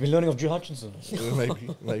 Well, he's been learning of Drew Hutchinson. Yeah,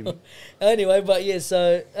 maybe. Anyway, but yeah,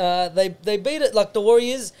 so they beat it like the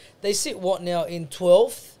Warriors. They sit what now in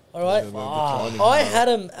 12th. All right. Yeah, they're declining I now. had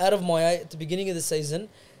them out of my 8 at the beginning of the season,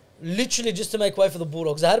 literally just to make way for the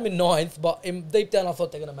Bulldogs. I had them in 9th, but deep down I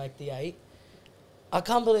thought they're going to make the 8. I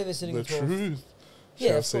can't believe they're sitting The in 12th. truth Yeah,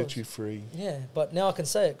 shall of set course. you free. Yeah, but now I can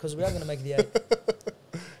say it because we are going to make the 8.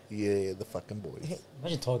 Yeah, the fucking boys.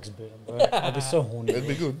 Imagine Tigers beat him, bro. I'd be so horny. It'd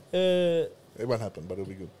be good. Uh, It won't happen, but it'll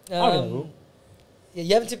be good. I reckon it will. yeah,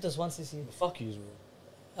 you haven't tipped us once this year. Fuck you, bro.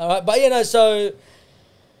 All right, but so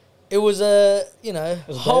it was a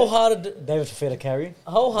was wholehearted David Fafita carry.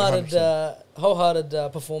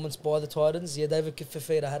 100%. performance by the Titans. Yeah, David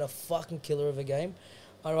Fafita had a fucking killer of a game.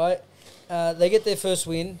 All right, they get their first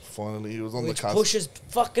win, Finally, he was on which the cusp. pushes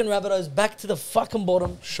fucking Rabbitohs back to the fucking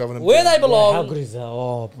bottom, Shoving him where down. they belong. Yeah, how good is that?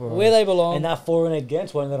 Oh, bro. Where they belong. And that 4 and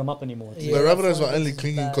against won't let them up anymore. Yeah, the that Rabbitohs were finance only is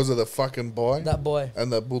clinging bad. because of the fucking bye That boy.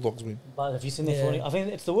 and the Bulldogs win. But have you seen their Yeah. 4 I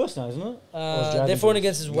think it's the worst now, isn't it? Or is Their Dragons for and worse?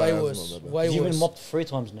 against is No, way it's worse. not that bad. Way He's worse. been mopped 3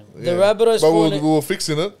 times now. The Rabbitohs But for we were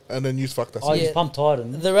fixing it, and then you fucked us Oh, up. Yeah. he's pumped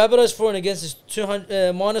Titan. The Rabbitohs for and against is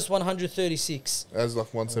minus 136. As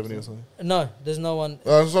like 170 or something. No, there's no one.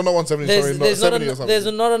 So not 170, sorry, not 70 or something. There's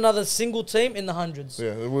not another single team in the hundreds.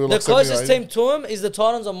 Yeah, we were The like 70 or closest 80. team to him is the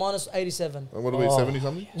Titans on minus 87. And what are we, Oh. 70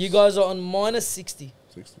 something? You guys are on minus 60.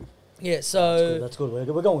 60. Yeah, That's so good. That's good.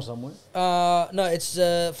 We're going somewhere. no, it's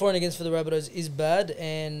for and against for the Rabbitohs is bad,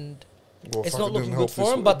 and Well, it's fuck, not it looking didn't good help for this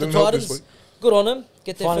them. week. But the Didn't help this Titans, week. good on them.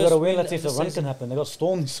 Get their Finally first got a win. win Let's see of if the run season. can happen. They got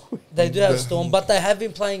Storm this week. They do have The- Storm, but they have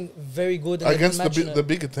been playing very good and they've Against been matching the it.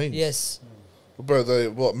 bigger teams. Yes,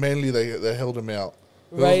 Bro, Manly, they held him out.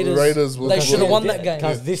 Raiders. will They will- should have won that game.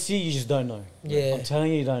 Because this year you just don't know. Yeah. I'm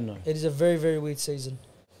telling you don't know. It is a very, very weird season.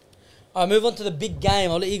 I move on to the big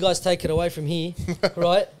game. I'll let you guys take it away from here.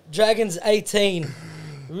 Right? Dragons 18,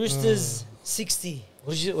 Roosters 60.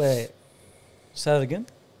 What did you wait? Say that again.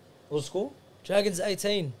 What was the score? Dragons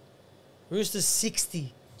 18, Roosters 60. Do you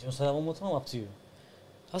want to say that one more time? Up to you.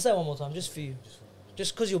 I'll say it one more time, just for you.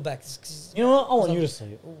 Just because you're back. You know what? I want you to say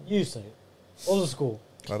it. You say it. What was the score?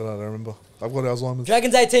 I don't know. I don't remember. I've got Alzheimer's.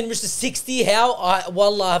 Dragons 18, Roosters 60. How?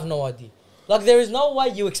 Wallah, I have no idea. Like, there is no way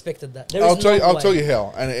you expected that. There is I'll tell you. no I'll way. tell you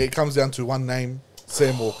how. And it comes down to one name: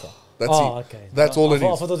 Sam Walker. That's Oh, it. okay. That's all I it thought-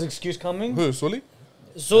 I is. thought there was an excuse coming. Who? Sully?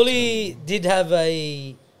 Sully did have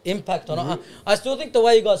a impact on it. I still think the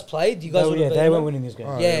way you guys played, you guys would have they were winning this game.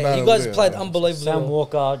 Oh, Yeah, no, you guys yeah, played no. unbelievably Sam well.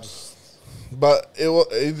 Walker, just But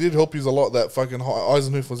it did help you a lot that fucking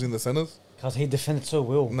Eisenhuth was in the centres. because he defended so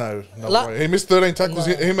well. No La- way. He missed 13 tackles.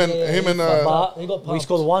 No, him and yeah, him and But He got we pumped.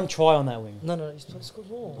 scored one try on that wing. No, he's scored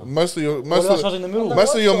more. most of your All most the of shots in the middle. No,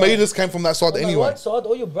 most of your right side. meters came from that side On the anyway. right side,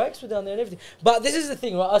 all your breaks were down there and everything. But this is the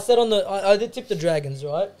thing, right? I said I did tip the Dragons,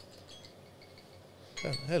 right?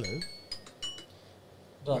 Hello.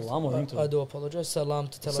 The alarm or I do apologise. Salam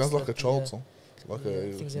to tell us. Sounds like that a child the, song. Like yeah,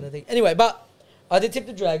 a things in a thing. Anyway, but I did tip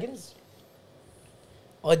the Dragons.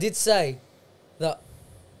 I did say that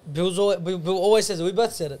Bill always says it. We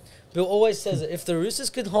both said it. Bill always says it. If the Roosters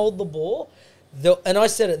can hold the ball, and I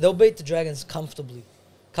said it, they'll beat the Dragons comfortably.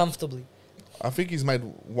 Comfortably. I think he's made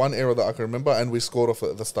one error that I can remember, and we scored off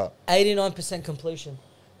at the start. 89% completion.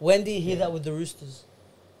 When do you hear that with the Roosters?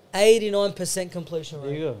 89% completion There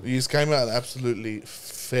rate. you go. You just came out and absolutely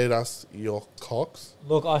fed us your cocks.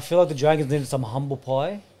 Look, I feel like the Dragons needed some humble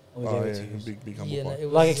pie. And we Oh gave yeah, it to you. big humble Yeah, no, pie. it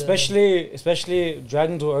was, Like especially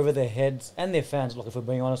Dragons were over their heads and their fans. Like if we're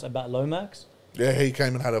being honest about Lomax, Yeah, he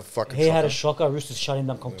came and had a fucking. he had a shocker. shocker. Roosters shut him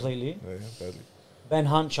down completely. Yeah, badly. Ben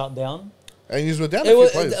Hunt shut down, And you were down It a few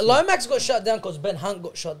was, players. Lomax got shut down because Ben Hunt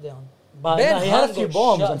got shut down. but Ben no, he had a Hunt few got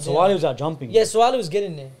bombs shut and down. Sawali was out jumping. Yeah, Swallow was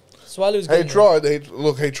getting there. Swallow was He getting there.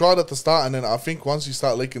 tried. He tried at the start, and then I think once you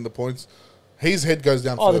start leaking the points, his head goes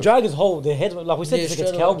down. Oh, the first. Dragons hold their heads like we said Yeah, this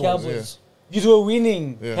against straight away, Cowboys. You were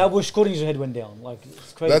winning. Yeah. Cowboys scored and your head went down. Like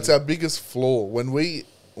it's crazy. That's our biggest flaw. When we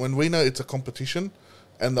know it's a competition,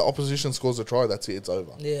 and the opposition scores a try, that's it. It's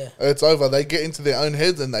over. Yeah. It's over. They get into their own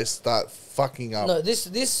heads and they start fucking up. No, this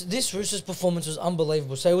Roosters performance was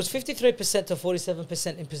unbelievable. So it was 53% to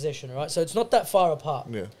 47% in possession, right? So it's not that far apart.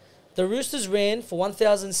 Yeah. The Roosters ran for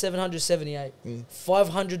 1,778,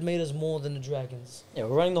 500 metres more than the Dragons. yeah,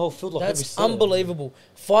 we're running the whole field like every That's set. unbelievable.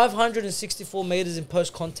 564 metres in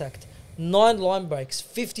post contact, 9 line breaks,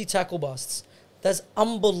 50 tackle busts. That's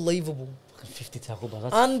unbelievable. 50 tackle ball.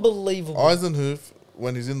 That's Unbelievable. Eisenhuth,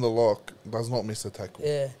 when he's in the lock, does not miss a tackle.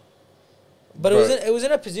 Yeah. But it was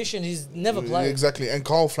in a position he's never played. Exactly. And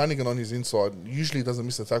Kyle Flanagan on his inside usually doesn't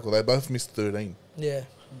miss a tackle. They both missed 13. Yeah.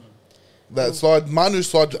 That side, Manu's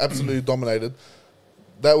side absolutely dominated.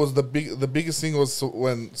 That was the biggest thing was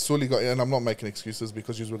when Sully got in, and I'm not making excuses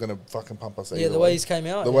because you were going to fucking pump us. Yeah, the way he's came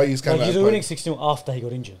out. the yeah. way he's came like out. he's and winning played. 16 after he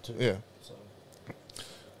got injured too. Yeah. So.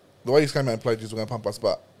 The way he's came out and played, you were going to pump us,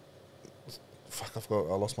 but fuck, I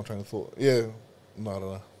lost my train of thought. Yeah. No, I don't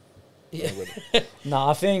know. Yeah.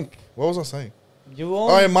 Nah, I think What was I saying? you Oh,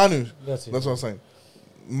 won. yeah, Manu. That's it. That's what I'm saying.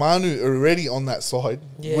 Manu already on that side,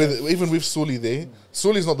 Yeah. even with Sully there.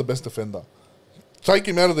 Sully's not the best defender. Take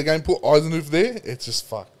him out of the game, put Eisenhuth there, it's just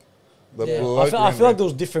fucked. The Yeah. bloke I ran feel like red. there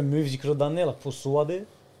was different moves you could have done there, like put Sua there,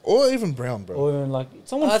 Or even Brown, bro. or even like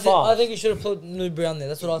someone I fast. think you should have put New Brown there.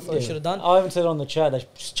 That's what I thought you should have done. I haven't said it on the chat. They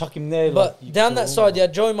just chuck him there. But like, you down put that it side, on. yeah,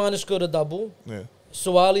 Joey Manu scored a double, Yeah.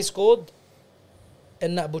 Suwali scored,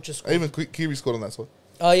 and Nat Butcher scored. Even Kiri scored on that side.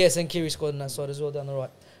 Oh, yes, and Kiri scored on that side as well, down the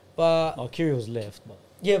right. But, Oh, Kiri was left, but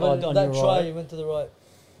yeah, but on that your try, right. he went to the right.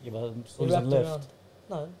 Yeah, but He so he's wrapped on left. around.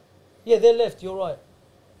 No. Yeah, they're left, you're right.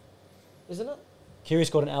 Isn't it? Kiri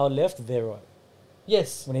scored an hour left, they're right.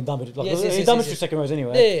 Yes. When he dumped it. Like, Yes, he yes, dumped yes, it to yes. second rows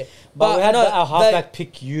anyway. Yeah, yeah. But we had no, our halfback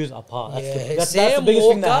pick use apart. That's, Yeah, that's the Sam biggest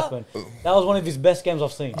thing that Walker- happened. That was one of his best games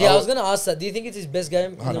I've seen. Yeah, I was going to ask that. Do you think it's his best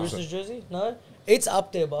game in the 100%. Roosters jersey? No? It's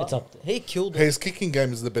up there, but It's up there. he killed it. His kicking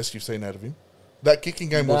game is the best you've seen out of him. That kicking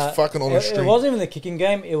game was That- fucking on a it string. wasn't even the kicking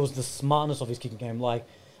game, it was the smartness of his kicking game. Like,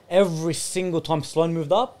 every single time Sloan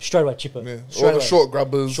moved up, straight away chip it. Yeah. Straight All the away. short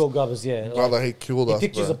grubbers. Short grubbers, yeah. Like, Brother, he killed he us,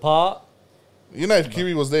 picked us bro. apart. You know, if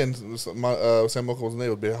Kiri was there and Sam Walker wasn't there,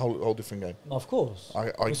 it would be a whole different game. Of course.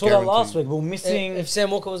 I We saw that last guarantee week. We were missing. If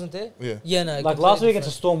Sam Walker wasn't there, Yeah. yeah, no. Like completely last week against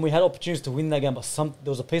the different. Storm, we had opportunities to win that game, but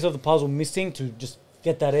there was a piece of the puzzle missing to just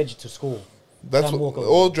get that edge to score. That's Sam what Walker.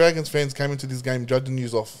 all Dragons fans came into this game judging you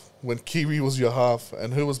off when Kiri was your half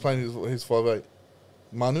and who was playing his 5'8"?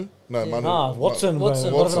 Manu? No, Yeah. Manu. Nah, Watson, bro.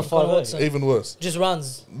 Watson. Not even a Watson. 5'8". Watson. Even worse. Just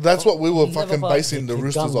runs. That's what we were Never fucking passed. basing the He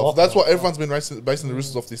Roosters done off. Walker. That's what everyone's been basing the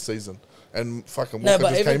Roosters off this season. And fucking No, Walker but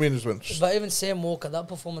just even- came in and just went But even Sam Walker, that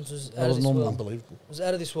performance was out was of this normal. world. unbelievable. It was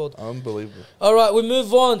out of this world. Unbelievable. All right, we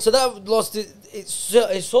move on. So that lost it. It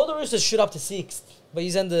saw the Roosters shoot up to 6th, but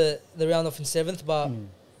he's ended the round off in 7th. But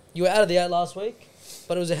you were out of the 8 last week.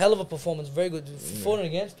 But it was a hell of a performance. Very good. For and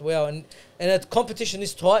against. Wow. And a competition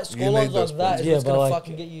this tight, You scorelines need those like that points. is Yeah, what's but going to like-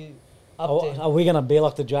 fucking get you up Are, there. are we going to be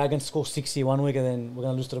like the Dragons, score 60 one week and then we're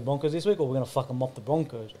going to lose to the Broncos this week, or we're going to fucking mop the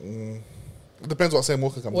Broncos? It depends what Sam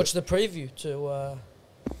Walker comes Watch with. the preview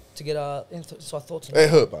to get our thoughts on It it.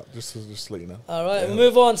 hurt, but just to let you know. All right, Yeah. we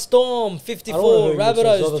move on. Storm I 54, don't wanna hurt you, so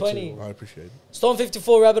it's Rabbitohs other 20. two. I appreciate it. Storm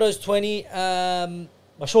 54, Rabbitohs 20.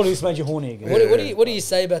 But surely this made you horny again. What do you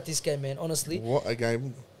say about this game, man? Honestly, What a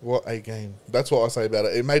game. What a game. That's what I say about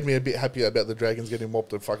it. It made me a bit happier about the Dragons getting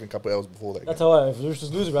mopped a fucking couple hours before that That's game. how I, if the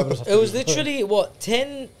Roosters lose, the Rabbitohs have to it was lose. literally what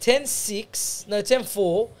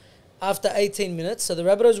 10-4 after 18 minutes. So the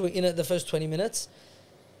Rabbitohs were in it the first 20 minutes.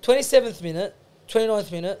 27th minute,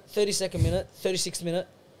 29th minute, 32nd minute, 36th minute.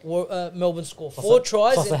 Melbourne score Plus four a-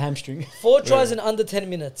 tries. Plus the In, hamstring. 4 tries in under 10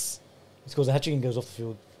 minutes. He scores a hat trick and goes off the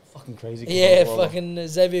field. Fucking crazy. Yeah, well, fucking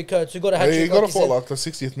Xavier Coates, who got a hat He trick. got a like you fault said. like the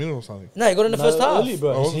 60th minute or something. No, he got in the first half. Early,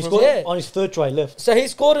 bro. Oh, He was it scored Yeah. on his third try left. So he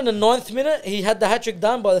scored in the 9th minute. He had the hat trick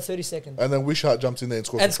done by the 32nd. And then Wishart jumps in there and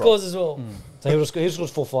scores And the try. scores as well. So he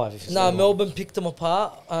scores 4-5. If you Nah, say. Melbourne picked them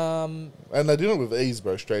apart. And they did it with ease,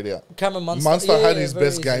 bro, straight out. Cameron Munster. Munster had his very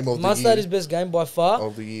best easy. game of the Munster year. had his best game by far.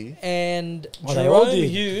 Of the year. And Oh, they all Jerome did.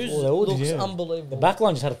 Hughes Oh, they all did, looks yeah. unbelievable. The back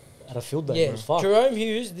line just had a field day. It Yeah, was fucked. Jerome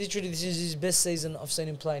Hughes, literally, this is his best season I've seen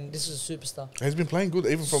him playing. This is a superstar. He's been playing good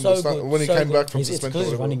even from So the start good, when he so came good. back from It's suspension. because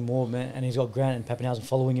he's or whatever. running more, man, and he's got Grant and Pappenhausen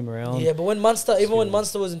following him around. Yeah, but when Munster, even when Skills.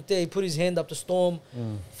 Munster wasn't there, he put his hand up to Storm.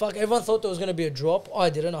 Fuck, everyone thought there was going to be a drop. I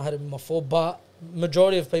didn't. I had him in my 4, but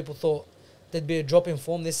majority of people thought there'd be a drop in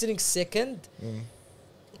form. They're sitting second.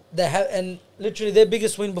 They have, and literally their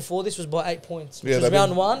biggest win before this was by 8 points, which was they've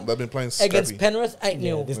round been, 1 They've been playing against scrappy. Penrith,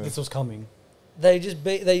 8-0. Yeah, this was coming. They just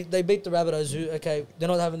beat they beat the Rabbitohs, who they're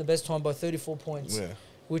not having the best time by 34 points, Yeah,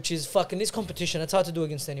 which is fucking this competition. It's hard to do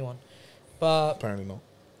against anyone, but apparently not.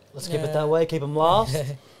 Let's keep it that way. Keep them last.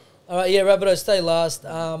 all right, yeah, Rabbitohs stay last.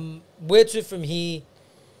 Where to from here?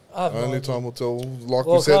 I have no Only idea. time will tell. Like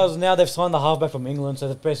Well, we said, because now they've signed the halfback from England, so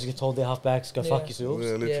they've basically told their halfbacks, go Yeah. fuck yourselves.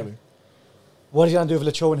 yeah, literally. What are you going to do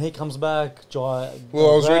with Lacho when he comes back? Well, I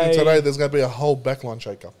was reading today. There's going to be a whole backline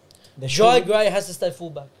shake-up. Jai Gray has to stay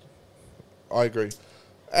fullback. I agree.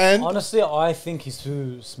 And Honestly, I think he's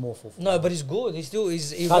too small for No, but he's good. He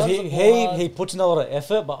Because runs he, the ball hard. he puts in a lot of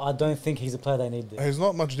effort, but I don't think he's the player they need there. he's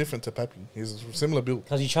not much different to Pappy. He's a similar build.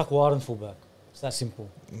 Because you chuck Warden fullback. It's that simple.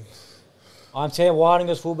 I'm saying Warden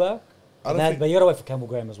goes fullback, I don't but think. you got to wait for Campbell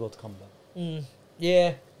Graham as well to come back.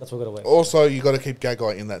 Yeah, That's what we got to wait. Also, you got to keep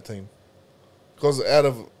Gagai in that team. Because out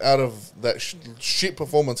of that shit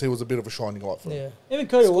performance, he was a bit of a shining light for him. yeah, Even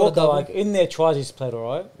Cody Scored a Walker, double. like in their tries, he's played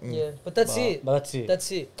all right. yeah. But that's it. But that's it.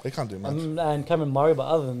 That's it. He can't do much. And Cameron Murray, but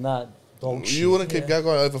other than that, dog shit. You wouldn't keep Yeah.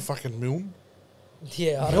 Gagai over fucking Milne?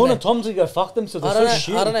 Yeah, I Milne don't and know. Thompson go fuck them, so they're I don't so know.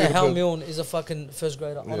 shit. I don't know how But- Milne is a fucking first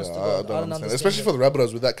grader. Yeah, Honest to I God, don't I understand. Especially for the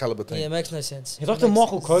Rabbitohs with that caliber team. Yeah, it makes no sense. He's like It the makes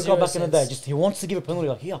Michael Croker zero back in the day. sense. Just he wants to give a penalty.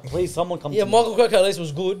 Like, yeah, please, someone come. Yeah, to me. Michael Croker at least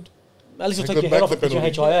was good. At least he'll He take got your head back off the and put your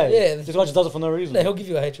penalty. HIA. Yeah. This guy just does it for no reason. No, he'll give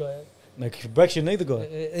you a HIA. Like, if he breaks your knee, the guy.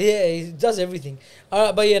 Yeah, he does everything. All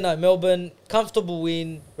right, but yeah, no, Melbourne, comfortable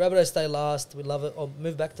win. Rabbitohs stay last. We love it. Or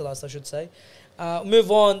move back to last, I should say.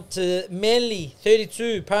 Move on to Manly,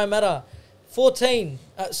 32. Parramatta,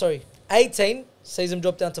 18. Sees them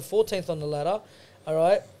drop down to 14th on the ladder. All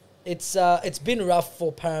right. It's been rough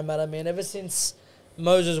for Parramatta, man. Ever since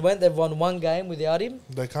Moses went, they've won one game without him.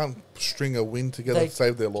 They can't string a win together They- to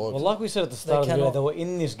save their lives. Well, like we said at the start of the cannot. video, they were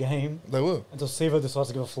in this game They were. until Sevo decides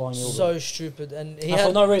to give a flying elbow. So stupid. And he And for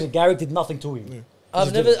had, no reason, Garrick did nothing to him. Yeah.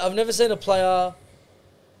 I've Just never seen a player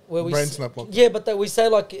where we Brain s- snap like yeah, but we say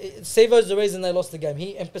like Sevo's the reason they lost the game.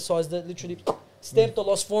 He emphasised it, literally stamped the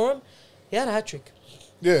loss for him. He had a hat trick,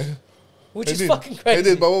 Yeah. which He is did. fucking crazy. He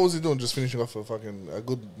did, but what was he doing? Just finishing off a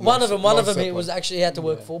good... one of them, non-set it was play. actually he had to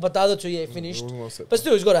work Yeah. for, but the other two, yeah, he It finished. was a non-set But play.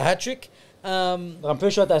 still, he's got a hat trick. Like, I'm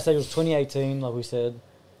pretty sure at that stage it was 2018, like we said.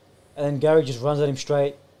 And then Garrick just runs at him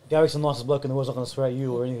straight, Garrick's the nicest bloke in the world, not going to swear at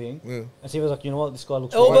you or anything. Yeah. And Sivo's like, you know what, this guy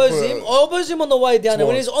looks Elbows him on the way down, and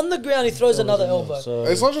when Twice. he's on the ground, he throws another elbow. So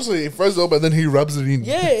It's not just like he throws the elbow and then he rubs it in.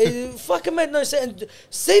 Yeah, it fucking made no sense. And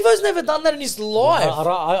Sivo's never done that in his life.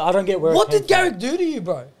 I don't get where. What it came did Garrick do to you,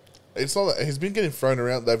 bro? It's not that he's been getting thrown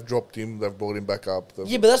around. They've dropped him. They've brought him back up.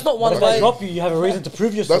 Yeah, but that's not From. one If they way. drop you, you have a reason to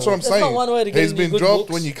prove yourself. That's what I'm That's saying. not one way to get He's in your been good dropped.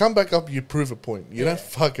 books. When you come back up, you prove a point. You don't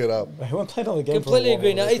fuck it up. He won't play another game. Completely for a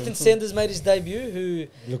agree. while, Now, Ethan Sanders made his debut, who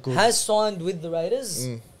Look good. has signed with the Raiders.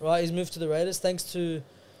 Right, he's moved to the Raiders thanks to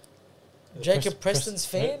Jacob Preston's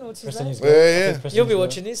fan. What's his Preston name? is Yeah, good. yeah. I think Preston's You'll be good.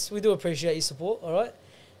 watching this. We do appreciate your support, all right?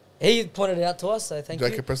 He pointed it out to us, so thank you.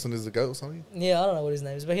 Jacob Preston is the goat or something. Yeah, I don't know what his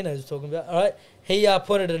name is, but he knows what we're talking about. All right. He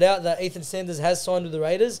pointed it out that Ethan Sanders has signed with the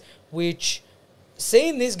Raiders, which,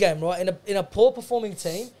 seeing this game, right, in a poor performing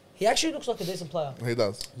team, he actually looks like a decent player. He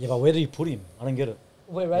does. Yeah, but where did you put him? I don't get it.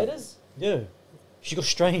 We're Raiders? Yeah. She got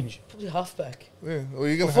strange. Probably halfback. Yeah. Well,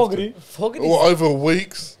 you're gonna Fogarty. have to. Fogarty's, Or over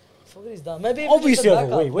weeks. Fogarty's done. Maybe even Obviously just a over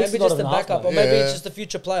backup. week. Weeks Maybe is not just a even backup, or halfback. maybe Yeah. it's just a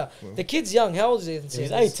future player. The kid's young. How old is Ethan He's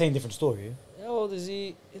Sanders? 18, different story. How old is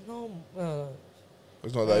he? No.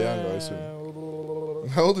 He's not that young, though. Is he?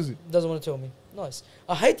 How old is he? Doesn't want to tell me. Nice.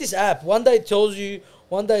 I hate this app. One day it tells you,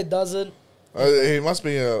 one day it doesn't. He must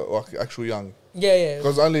be like actual young, Yeah, yeah.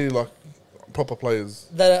 because only like proper players.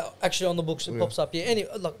 That are actually on the books. It Yeah. pops up. Yeah. Anyway,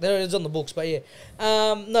 look, there it is on the books. But yeah,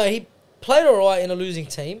 no, he played all right in a losing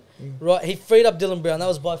team. Right, he freed up Dylan Brown. That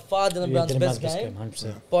was by far Dylan Brown's best game.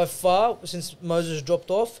 100%. By far, since Moses dropped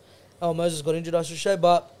off. Oh, Moses got injured, I should say.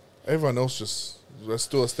 But Everyone else just they're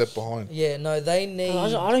still a step behind. yeah, no, they need.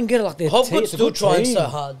 I don't get it. Like they're Hopgood's it's a still good trying team. so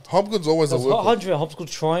hard. Hopgood's always a worker. 100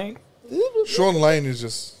 Hopgood's trying. Sean Lane is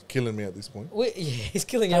just killing me at this point. Yeah, he's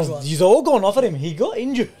killing everyone. He's all gone off at him. He got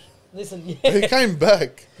injured. Listen, He yeah. came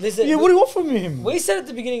back. Listen, Yeah, what do you want from him? we said at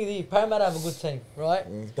the beginning of the year, Parramatta have a good team,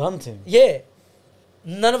 right? Gunned him. Yeah.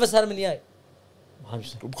 None of us had them in the 8.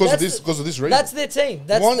 100%. Because of this reason. That's their team.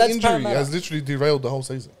 That's One that's injury Parramatta. has literally derailed the whole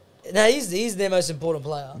season. Now he's their most important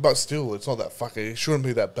player. But still, it's not that fucking. It shouldn't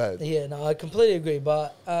be that bad. Yeah, no, I completely agree.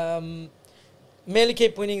 But Manly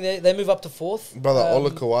keep winning. They move up to 4th. Brother,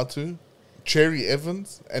 Ola Kawatu, Cherry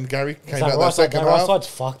Evans, and Gary came That out right that side, second that right half. side's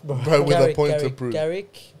fucked, bro. Bro, with a Garrick, point to Garrick, prove.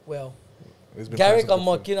 Garrick, well, He's been Garrick, playing I'm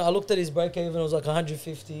some like, I looked at his break even. It was like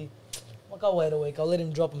 150. I'm like, I'll wait a week. I'll let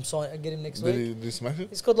him drop him. Sign. I'll get him next good. week. Did he smash it?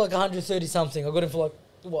 He's got like 130 something. I got him for like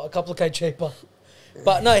what, a couple of K cheaper.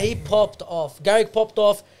 But no, he popped off. Garrick popped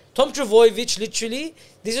off. Tom Travojevic, literally,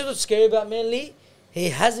 this is what's scary about Manly. He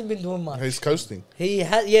hasn't been doing much. He's coasting.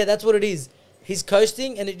 Yeah, that's what it is. He's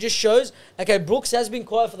coasting, and it just shows. Okay, Brooks has been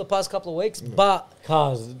quiet for the past couple of weeks, but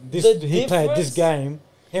Cars, The he played this difference- game.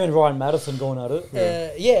 Him and Ryan Madison going at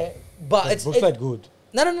it. yeah, but it's Brooks played good.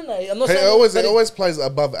 no. I'm not He saying always, but he always plays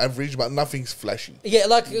above average, but nothing's flashy. yeah,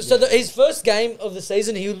 like so. His first game of the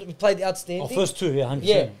season, he played outstanding. Oh, first two, yeah, 100%.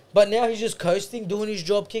 Yeah, but now he's just coasting, doing his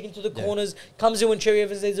job, kicking to the corners, comes in when Cherry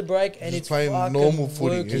Evans needs a break, and He's it's playing fucking normal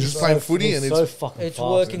footy. working. He's just bro. playing footy He's and so it's fucking It's fast,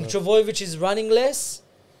 working. bro. Travojevic is running less,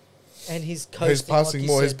 and he's coasting. he's passing like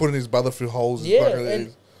you more. He's said. putting his brother through holes. Yeah, Fucking-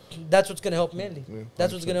 and that's what's going to help Manly. Yeah,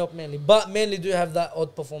 That's what's going to help Manly. But Manly do have that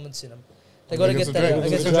odd performance in them. They got to Against get the that out. Dragons.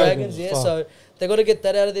 Against the Against the Dragons, Dragons, yeah. So they got to get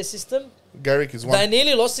that out of their system. Garrick is They one.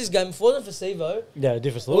 nearly lost this game. If it wasn't for Sevo, Yeah,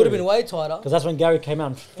 different it story. would have been way tighter. Because that's when Gary came out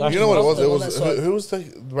and thrashed You know what it him was? off. It on was that side. who was the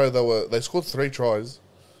bro? They scored 3 tries,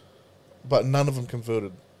 but none of them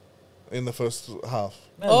converted in the first half.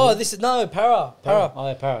 Man, Oh, this is no Para. Oh,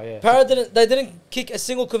 yeah, Para, yeah. Para didn't. They didn't kick a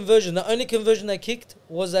single conversion. The only conversion they kicked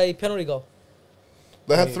was a penalty goal.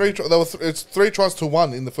 They had 3. They were it's 3 tries to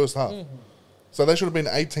 1 in the first half. Mm-hmm. So they should have been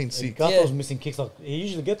 18-6. Gutho Yeah. was missing kicks. Like he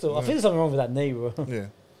usually gets it. I think there's something wrong with that knee, bro. Yeah.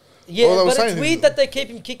 Yeah, Well, they were but saying it's he- weird that they keep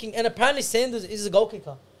him kicking, and apparently Sanders is a goal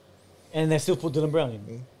kicker. And they still put Dylan Brown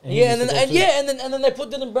in. And he Yeah, and missed then the goal too. and then they put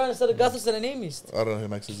Dylan Brown instead of Gutherson, and he missed. I don't know who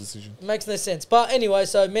makes this decision. It makes no sense. But anyway,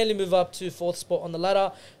 so Manly move up to 4th spot on the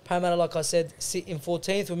ladder. Parramatta, like I said, sit in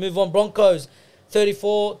 14th. We move on. Broncos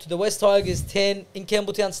 34 to the West Tigers 10 in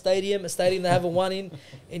Campbelltown Stadium, a stadium they haven't won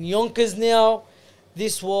in Yonkers now.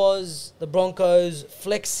 This was the Broncos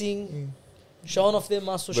flexing, showing off their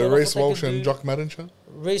muscle, The showing off Reece what they Walsh can and do. Jock Madden show.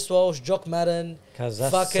 Reece Walsh, Jock Madden, 'Cause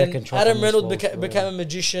that's fucking second try Adam from Reynolds Reece Walsh, bro. became a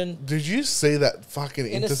magician. Did you see that fucking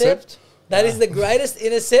intercept? Intercept. That is the greatest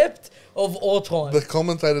intercept of all time. The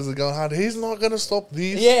commentators are going hard. He's not going to stop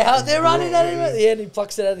this. Yeah, how they're running at him. Bro, Yeah, and he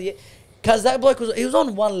plucks it out of the air. Because that bloke was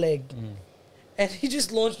on one leg. And he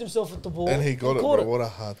just launched himself at the ball. And he got it, caught bro. What a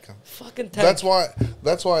hard come. Fucking tank.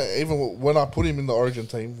 That's why even when I put him in the Origin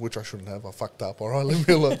team, which I shouldn't have, I fucked up. All right, leave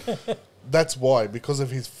me alone. That's why, because of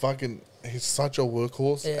his fucking, he's such a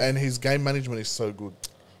workhorse, Yeah. and his game management is so good.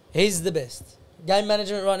 He's the best. Game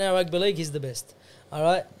management right now, rugby league, he's the best. All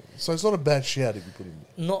right? So it's not a bad shout if you put him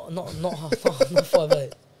there. Not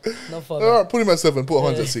 5'8". Not 5'8". All right, put him at 7. Put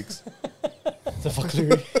Hines Yeah. at 6. The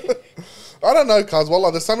fuckery. I don't know, cuz.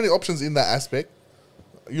 Wallah, there's so many options in that aspect.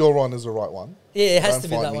 Your one is the right one. Yeah, it has Don't to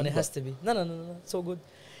be fight that me, one. It but- has to be. No. It's all good.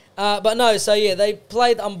 But no, so yeah, they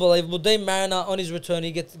played unbelievable. Dean Mariner on his return,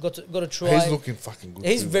 he got a try. He's looking fucking good.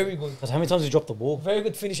 He's too, very man. good. Because how many times he dropped the ball? Very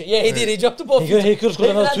good finisher. Yeah, he did. He dropped the ball. He could have scored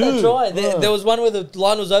Even another had that two. try. Yeah. There was one where the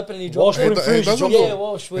line was open and he Walsh dropped put it. him through. He doesn't He do Yeah, it.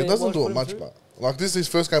 Walsh. He doesn't do it much, but like this is his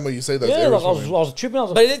first game where you see those Yeah, errors like I from him. was tripping. I was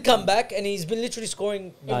But like, he did come back and he's been literally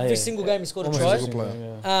scoring every single game. He scored a almost try. every single player.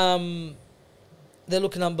 game, yeah. They're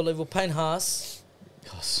looking unbelievable. Payne Haas.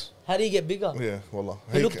 Gosh. How do you get bigger? Yeah, wallah.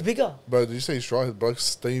 He looked bigger. Bro, did you see his try? His bloke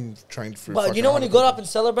steam trained through. But you know when he got up and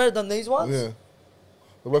celebrated on these ones? Yeah.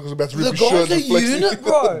 The bloke was about to rip The his shirt guy's a and flex it. unit,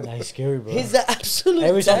 bro. Nah, he's scary, bro. He's the absolute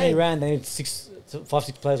Every time he tank. ran, they need 5,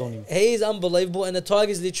 6 players on him. He is unbelievable. And the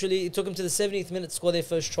Tigers literally, it took them to the 70th minute to score their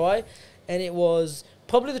first try. And it was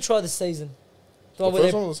probably the try of the season. The one where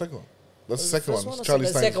first they- one or the second one? That's the was it second first one. or Charlie second? The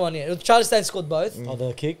Staines. second one, yeah. It was Charlie Staines scored both. Oh,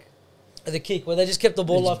 the kick. The kick, where they just kept the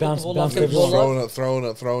ball They just live, kept the ball live, bounced kept the ball live.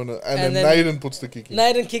 Throwing it. And And then then Naden puts the kick in.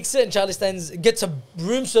 Naden kicks it and Charlie Staines gets a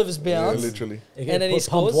room service Yeah, bounce. literally. And then he pumped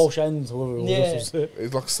scores. Walsh and whoever it was. Yeah. Was it.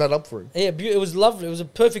 He's like set up for him. Yeah, it was lovely. It was a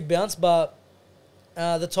perfect bounce, but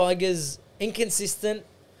the Tigers, inconsistent.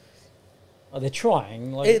 Oh, they're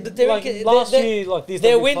trying. Like, But they're like inca- last they're- year, like these.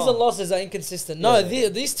 Their they'll be wins fine. and losses are inconsistent. No, Yeah.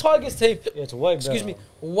 these Tigers team, Yeah, it's way better. excuse me,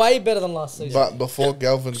 way better than last season. But before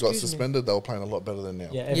Galvin got Excuse me. suspended, they were playing a lot better than now.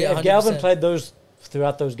 Yeah, if, Yeah, if Galvin 100%. played those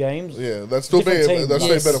throughout those games, Yeah, that's still different better. team, That's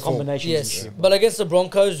yes. still better form. combinations. Yes, and shit. but against the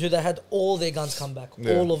Broncos, who they had all their guns come back,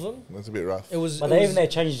 Yeah. all of them. That's a bit rough. It was. But it they was even they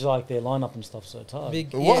changed like their lineup and stuff, so it's hard.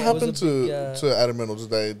 big. What yeah, it was happened a big, to Adam Reynolds?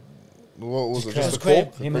 What was it? Just Just a cramp.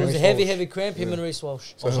 cramp? Him It and was a Reece heavy Walsh. cramp. Him Yeah. and Reece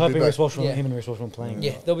Walsh. I was he'll be hoping back. Reece Walsh, Yeah. him and Reece Walsh weren't playing.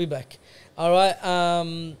 Yeah, they'll be back. All right.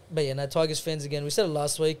 But yeah, no, Tigers fans again. We said it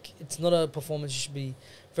last week. It's not a performance you should be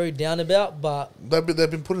very down about, but They've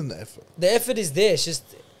been putting the effort. the effort is there. It's just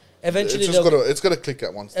eventually, It's got to click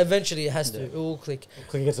at once. eventually it has to. Yeah. It will click.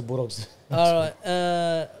 Quick against the Bulldogs. All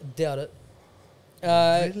right. Doubt it.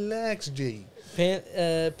 Relax, G.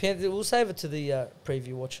 Panther. We'll save it to the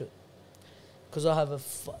preview. Watch it, because I have a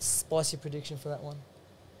spicy prediction for that one.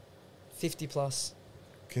 50 plus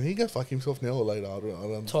Can he go fuck himself now or later? I don't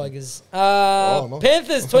understand. Tigers. no.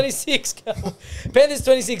 Panthers 26. Panthers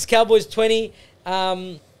 26. Cowboys 20.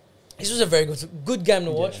 This was a very good game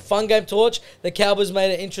to watch. Yeah. Fun game to watch. The Cowboys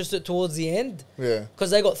made it interested towards the end Yeah. because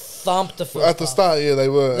they got thumped the first At the half. start, yeah, they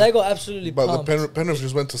were. They got absolutely but pumped. the Penrith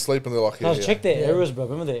just went to sleep and they're like, yeah, Guys, check their Yeah. errors, bro.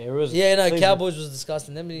 Remember their errors? Yeah, no, Please. Cowboys was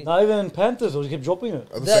disgusting. Them, Not even Panthers, or just kept dropping it.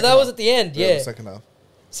 At the that second was half. at the end, yeah. The second half.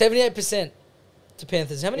 78% to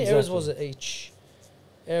Panthers. How many errors Exactly. was it each?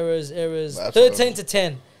 Errors. That's 13 to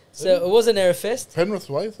 10. So it was an error fest. Penrith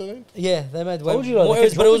way, 13? Yeah, they made way Told you, like, more they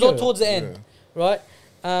errors, kept but it was all dropping it. towards the end, right?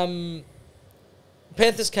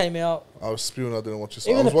 Panthers came out. I was spewing, I didn't watch this.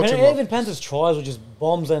 I Even was watching even Panthers tries were just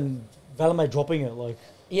bombs and Valamay dropping it. Like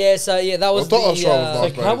Yeah, so yeah, that was Well, Toto's the... try was the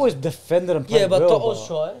nice, bro. Cowboys defended and played yeah, but well. Toto's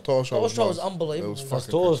try. Toto's try was Toto's try was nice. unbelievable. It was I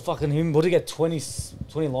fucking thought it was fucking him. What did he get?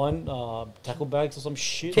 20 line tackle bags or some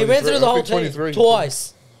shit. He ran 23, through the I whole think team 23.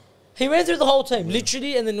 twice. He ran through the whole team,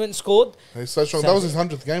 literally, and then went and scored. He's so strong. That was his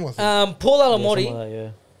 100th game, I think. Paul Yeah, Alamori, something like that, yeah.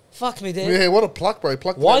 fuck me there. Yeah, what a pluck, bro. He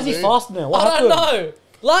plucked Why it is he there. fast now? What I don't happened? know.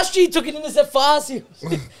 Last year he took an intercept fast. He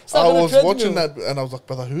was stuck I on a was treadmill. watching that and I was like,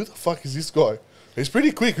 brother, who the fuck is this guy? He's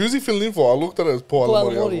pretty quick. Who's he filling in for? I looked at it as Paul Paul Alamori. I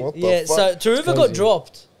was like, Alamori. what the Yeah, fuck? so Taruva got crazy.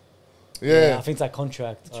 dropped. Yeah. I think it's that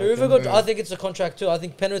contract. I Taruva reckon. got. Yeah. I think it's a contract too. I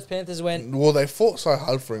think Penrith Panthers went. Well, they fought so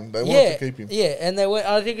hard for him. They wanted Yeah, to keep him. yeah, and they went.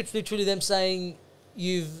 I think it's literally them saying,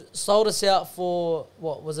 "You've sold us out for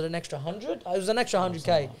what was it? An extra 100? It was an extra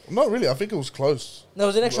 100k. Not really. I think it was close. No, it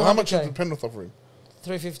was an extra How much did 100k. Penrith offer him?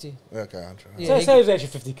 350. Yeah, okay, 100. Yeah. So say it was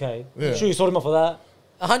actually 50k. Yeah. Sure, you sold him off for that.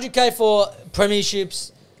 100k for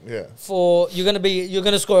premierships. Yeah. For you're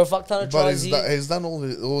gonna score a fuck ton of But tries. he's done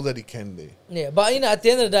all that he can do. Yeah, but at the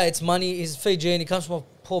end of the day, it's money. He's Fijian. He comes from a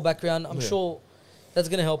poor background. I'm Yeah. sure that's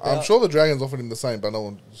gonna help I'm out. sure the Dragons offered him the same, but no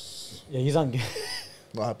one's Yeah, he's on.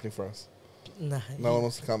 not happening for us. Nah, No one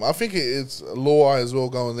wants to come. I think it's Law as well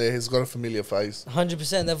going there. He's got a familiar face.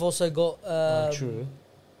 100%. They've also got True.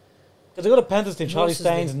 Because they got a Panthers team. Who Charlie else is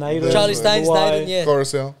there? Staines, Nader. Charlie Staines, Luai, Nathan, yeah.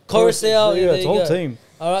 Coruscant. Coruscant. Yeah, there it's you a whole go. team.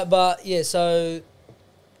 All right, but yeah, so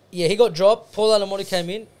yeah, he got dropped. Paul Alamori came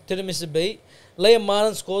in, didn't miss a beat. Liam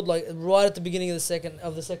Martin scored like right at the beginning of the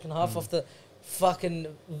second half off the fucking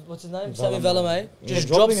what's his name? Sammy Valamay. Just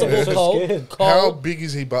Yeah, drops the dropping ball it, so cold. scared. How Cold. big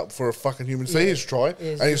is he but for a fucking human? See Yeah. his try,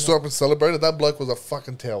 Yeah, and he stood up and celebrated. That bloke was a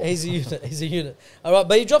fucking towel. He's a unit. He's a unit. All right,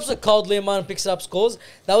 but he drops it cold. Liam Martin picks it up, scores.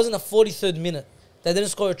 That was in the 43rd minute. They didn't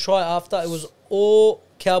score a try after. It was all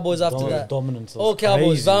Cowboys after that. Dominance. All Cowboys.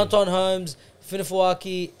 Crazy. Valentine Holmes,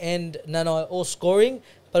 Finafuaki, and Nanai all scoring.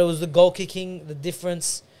 But it was the goal kicking, the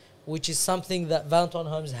difference, which is something that Valentine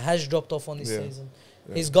Holmes has dropped off on this season.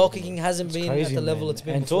 Yeah. His goal kicking hasn't been Crazy, at the level man. it's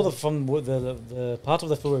been and before. all the part of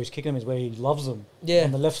the field where he's kicking him is where he loves them. Yeah.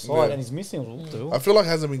 On the left side, Yeah. and he's missing. What the hell? I feel like he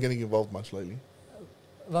hasn't been getting involved much lately.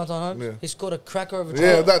 Valentine Holmes, Yeah. he scored a cracker of a try.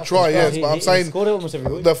 Yeah, that try, He- yes. he- But I'm he saying scored it almost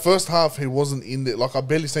every week. the first half he wasn't in there. Like I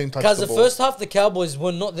barely seen him touch Because the the ball. first half, the Cowboys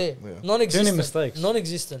were not there. Yeah. Non-existent. Too many mistakes.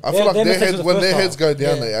 Non-existent. I feel Their like their mistakes heads, were the when first their half. heads go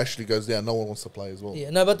down, Yeah. they actually goes down. No one wants to play as well. Yeah,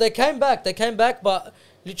 no, but they came back. They came back, but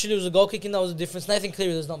literally it was a goal kicking that was the difference. Nathan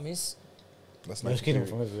Cleary does not miss. That's He was not kicking him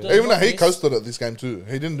true. from everywhere. Yeah. Even though he Miss. coasted at this game too.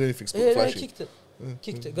 He didn't do anything Yeah, he flashy. kicked it. Yeah.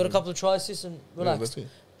 Kicked it. Got a couple of try assists and Yeah, relaxed. that's it.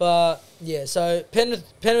 But yeah, so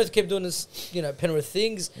Penrith kept doing this, Penrith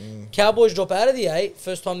things. Cowboys drop out of the 8.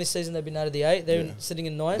 First time this season they've been out of the 8. They're Yeah. sitting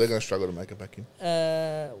in They're 9th. going to struggle to make it back in.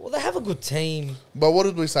 Well, they have a good team. But what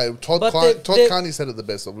did we say? Todd But they're- Carney said it the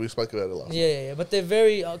best. We spoke about it last. Yeah. But they're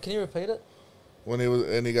very. Can you repeat it? When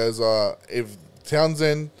he goes, if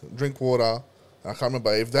Townsend, Drinkwater, I can't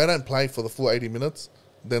remember, if they don't play for the full 80 minutes,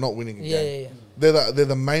 they're not winning a game. Yeah. They're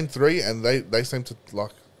the main three, and they seem to like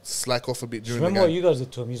slack off a bit during Remember the what game. you guys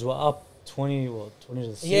did to him? You were up 20 to the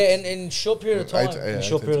 6. Yeah, and in short period of time. in a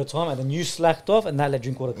short period of time, and then you slacked off, and that let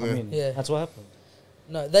Drinkwater come Yeah. in. Yeah. That's what happened.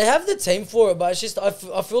 No, they have the team for it, but it's just I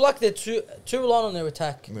feel like they're too reliant on their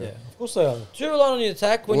attack. Yeah. Yeah, of course they are. Too reliant on your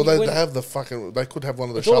attack. When Well, you, they have the fucking. They could have one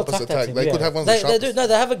of the It's all sharpest attack that attacks. team, They yeah. could have one of the they sharpest. do. No,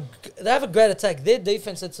 they have a great attack. Their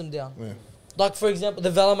defense lets them down. Yeah, Like for example, the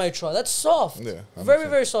Valame try. That's soft. yeah. Very,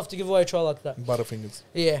 very soft to give away a try like that. Butterfingers.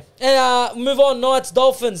 Yeah. And move on. Knights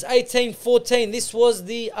Dolphins 18-14. This was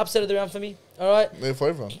the upset of the round for me. All right. Yeah, for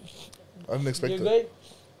everyone. I didn't expect You it. agree?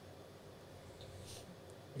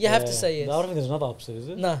 You have to say yes. I don't think there's another upset, is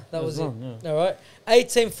it? No, that There's was it. none, yeah. All right.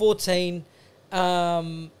 18-14.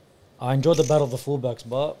 I enjoyed the battle of the fullbacks,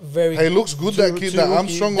 but Very Hey, looks good, that kid, two that rookies.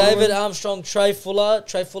 Armstrong. David whatever. Armstrong, Trey Fuller.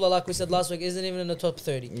 Trey Fuller, like we said last week, isn't even in the top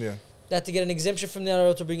 30. Yeah. They had to get an exemption from the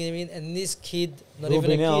NRL to bring him in, and this kid, not Will even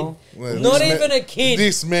be a now. Well, kid, not this even man- a kid.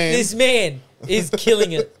 This man. This man is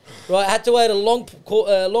killing it. Right, had to wait a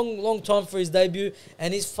long time for his debut,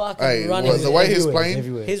 and he's fucking Hey, running. well, the way he's Everywhere, playing,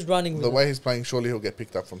 everywhere. He's running with the it. way he's playing, surely he'll get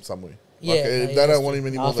picked up from somewhere. Yeah, Like, no, if he they has don't to. want him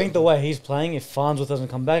anymore. I think the way he's playing, if Farnsworth doesn't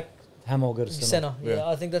come back, Hammer will go to center. Center. Yeah, Yeah.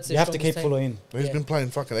 I think that's You their have to keep strongest Fuller team. in. he's yeah. been playing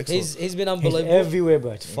fucking excellent. He's been He's unbelievable. everywhere,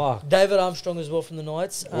 bro. It's fuck. David Armstrong as well from the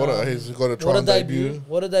Knights. He's got a try What a and debut. debut.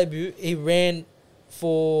 What a debut. He ran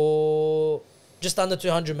for just under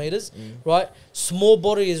 200 meters, right? Small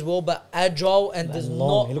body as well, but agile and does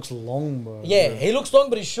Long. not. He looks long, bro. Yeah, he looks long,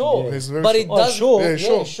 but he's short. Yeah. He's very But he short. does. short. Yeah, Yeah,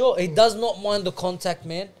 short. he's short. He does not mind the contact,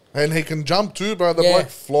 man. And he can jump too, bro. The Yeah. bloke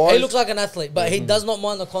flies. He looks like an athlete, but he does not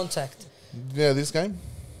mind the contact. Yeah, this game.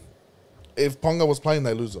 If Ponga was playing,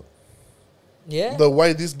 they lose it. Yeah. The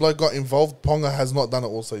way this bloke got involved, Ponga has not done it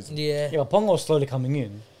all season. Yeah. Yeah, Ponga was slowly coming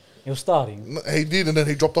in. He was starting. He did, and then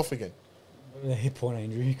he dropped off again. The hip point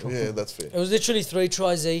injury. Yeah, that's fair. It was literally 3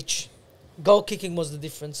 tries each. Goal kicking was the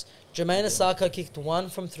difference. Jermaine Asako kicked 1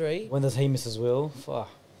 from 3. When does he miss as well? Fuck.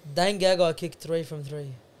 Dane Gagai kicked 3 from 3.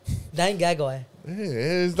 Dane Gagai.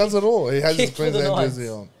 Yeah, he does it all. He has his Kick for the Queensland Knights. jersey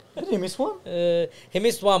on. Didn't he miss one? He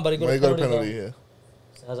missed 1, but he got Well, a he got a penalty. penalty goal. here.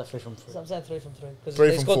 So how's that 3 from 3? So I'm saying 3 from 3 because 3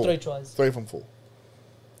 they from scored 4. 3 tries. 3 from 4.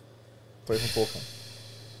 3 from 4 come.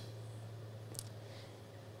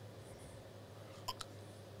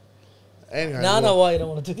 Anyway, Now I know well, why you don't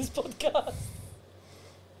want to do this podcast.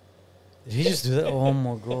 Did he just do that? Oh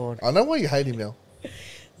my god. I know why you hate him now. Like,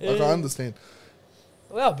 I Yeah. understand.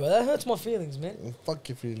 Wow, bro, that hurts my feelings, man. Well, fuck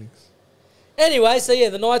your feelings. Anyway, so yeah,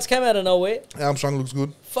 the Knights came out of nowhere. Armstrong looks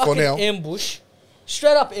good for Fucking now. ambush.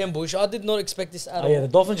 Straight up ambush. I did not expect this at Oh yeah, all. the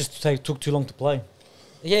Dolphins just took too long to play.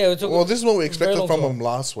 Yeah, it took Well, this is what we very expected long from time. them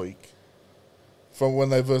last week. From when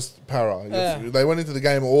they versed Para. Yeah. They went into the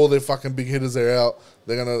game, all their fucking big hitters are out.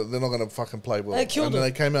 They're not gonna fucking play well. They killed and then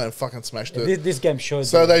them. they came out and fucking smashed it. This game shows.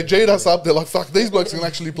 So that- they G'd us up. They're like, fuck, these blokes can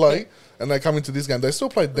actually play. And they come into this game. They still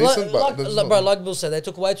played decent, but... they're just not- like Bill said, they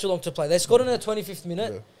took way too long to play. They scored in the 25th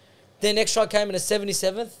minute. Yeah. Their next try came in the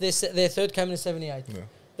 77th. Their third came in the 78th. Yeah.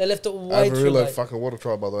 They left it way too Avarillo, late. fucking what a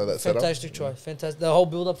try, by the way, that setup. Fantastic try. Fantastic. The whole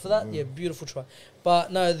build up for that, yeah, beautiful try.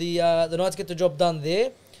 But no, the Knights get the job done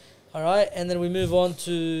there. All right, and then we move on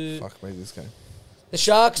to Fuck me, this game. the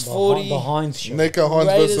Sharks, 40. The Heinz show. Nico Hines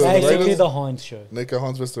Raiders- versus the Basically Raiders. the Heinz show. Nico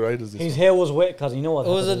Hines versus the Raiders. This His one. hair was wet, cuz you know what It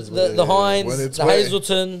was happens the when the yeah, Hines, when it's the wet.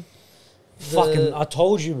 Hazelton. fucking I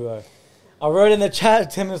told you, bro. I wrote in the chat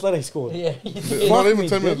 10 minutes later he scored. Yeah. Not even me,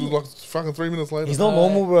 10 minutes, it dude. was like fucking 3 minutes later. He's not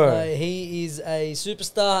normal, bro. He is a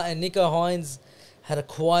superstar, and Nico Hines had a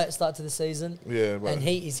quiet start to the season. Yeah, but And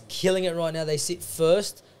he is killing it right now. They sit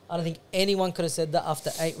first. I don't think anyone could have said that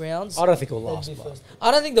after 8 rounds. I don't think it'll They'd last. be But first.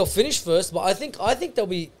 I don't think they'll finish first, but I think they'll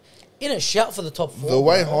be in a shout for the top 4. the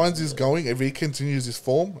way bro. Hines is going, if he continues his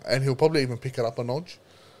form, and he'll probably even pick it up a notch,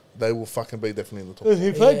 they will fucking be definitely in the top.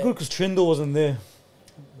 he played Yeah. good because Trindle wasn't there.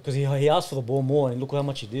 Because he asked for the ball more, and look how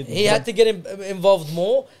much he did. He had to get involved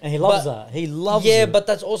more. and he loves but- that. He loves Yeah, it. but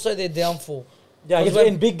that's also their downfall. yeah, I guess when-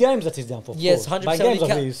 in big games, that's his downfall. of Yes, course. But 100%. games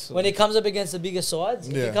like these, When he comes up against the bigger sides,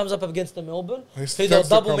 if Yeah. he comes up against the Melbourne, He who tends they'll to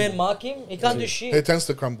double crumble. man mark him, he can't do He shit. tends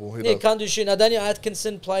to crumble. He Yeah, he does. can't do shit. Now, Daniel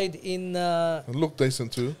Atkinson played in... Look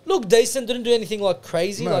decent too. look decent, didn't do anything like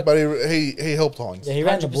crazy. No, like but he helped Hines. yeah, he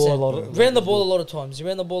ran the ball a 100%. lot. Ran the ball a lot of times. He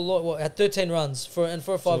ran the ball a lot. Had 13 runs for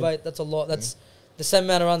a 5'8". That's a lot. That's the same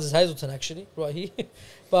amount of runs as Hazelton actually, right here.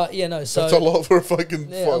 But yeah, no. So That's a lot for a fucking.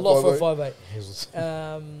 yeah, a lot for a 5'8".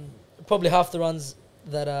 5'8". Probably half the runs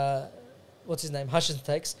that what's his name, Hutchins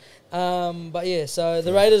takes. But yeah, so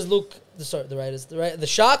the Raiders look. The Raiders. The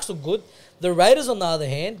Sharks look good. The Raiders, on the other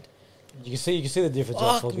hand, You can see the difference.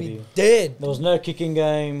 fuck me dead. There was no kicking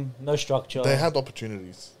game, no structure. They had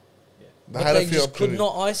opportunities. They But had they a few just could opportunities.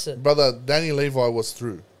 not ice it. Brother, Danny Levi was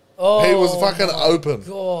through. Oh, He was fucking my open.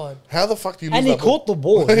 God. How the fuck do you lose and he that ball? caught the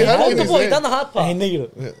ball. He He had had it Hold in the his ball. He hand. done the hard and part. he needed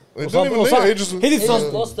it. Yeah. He Or didn't something, even or need it. something. He just He did He just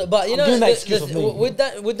something. lost it. But you I'm know, doing that excuse of me.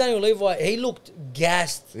 with Daniel Levi, he looked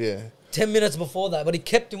gassed yeah. 10 minutes before that, but he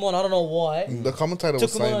kept him on. I don't know why. The commentator Took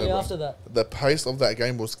was him on saying only that after that. the pace of that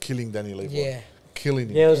game was killing Danny Levi. Yeah. Killing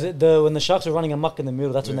him. Yeah, it was when the Sharks were running amok in the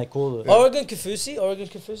middle. That's when they called it. Oregon Kafusi,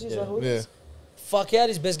 is that who it Yeah. is? Fuck, he had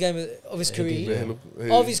his best game of his he career. did, Yeah,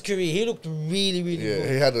 look, Of his career, he looked really, really yeah, good.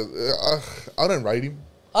 he had a. I don't rate him,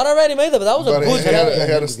 I don't rate him either, but that was a but good he had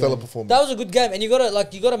game. a stellar performance. That was a good game, and you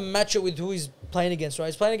gotta match it with who he's playing against, right?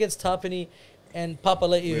 He's playing against Tarpany and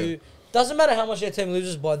Papali'i, who doesn't matter how much their team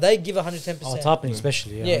loses by, they give 110%. Oh, Tarpany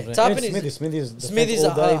especially. Yeah, Yeah, Tarpany and is- Smithy's Smithy's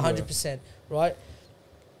all day, 100%, right?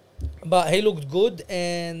 But he looked good,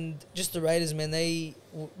 and just the Raiders, man.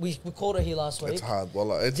 We called it here last week. It's hard.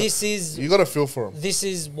 Well, it's This you got to feel for him. This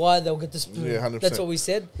is why they'll get the spoon. Yeah, 100%. That's what we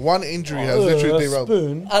said. One injury has bro. literally derailed.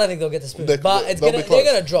 Spoon. I don't think they'll get the spoon, They- but it's they'll gonna be close.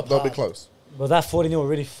 they're gonna drop. They'll hard. be close. But that 40-0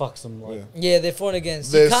 really fucks them. Like, Yeah. Yeah, they're for and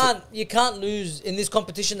against. There's- You can't lose in this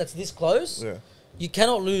competition that's this close. Yeah. You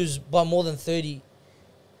cannot lose by more than 30,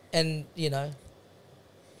 and you know.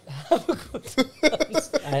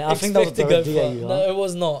 I think that was expect to the go dig far. at you, huh? No, it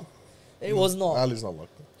was not. It was not. Ali's not like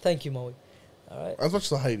that. Thank you, Moey. All right. As much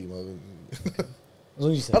as I hate him, As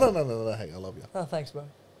long as you say I don't know. I hate. I love you. Oh, thanks, bro.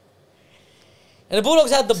 And the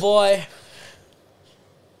Bulldogs had the bye.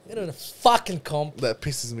 They're doing a fucking comp. That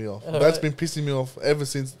pisses me off. All That's right. been pissing me off ever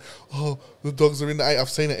since. Oh, the Dogs are in the 8. I've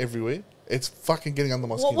seen it everywhere. It's fucking getting under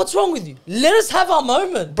my skin. What's wrong with you? Let us have our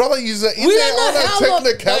moment. Brother, you're in We there don't on know a how long.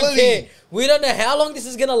 Don't technicality. care. We don't know how long this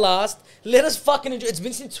is gonna last. Let us fucking enjoy. It's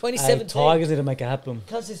been since Hey, 2017. Tigers need to make it happen.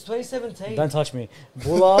 Since 2017. Don't touch me.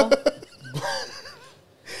 Bulla.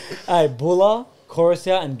 Hey, Bulla,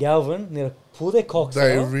 Coruscant, and Galvin need to pull their cocks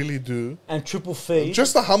They out really do. and triple feed.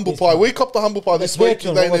 Just a humble this pie. one. We copped the humble pie this It's their week.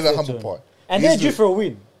 turn, They what's need a their humble turn? pie. And they're Easily. due for a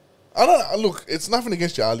win. I don't look. It's nothing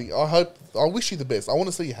against you, Ali. I wish you the best. I want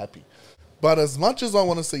to see you happy. But as much as I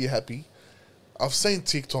want to see you happy, I've seen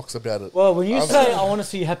TikToks about it. Well, when you I've say seen- I want to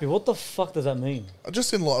see you happy, what the fuck does that mean?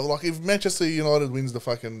 just in life, like if Manchester United wins the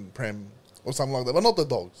fucking Prem or something like that, but not the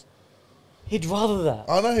Dogs. He'd rather that.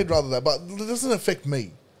 I know he'd rather that, but it doesn't affect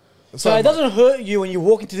me. So it doesn't hurt you when you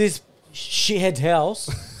walk into this shithead's house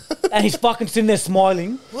and he's fucking sitting there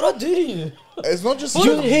smiling. What'd I do to you? It's not just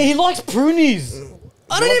He likes pruneys.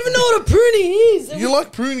 I don't even know what a pruny is. You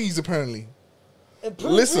like prunies apparently. A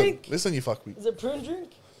prune Listen, drink? listen, you fuckwit. Is it prune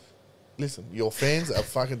drink? Listen, your fans have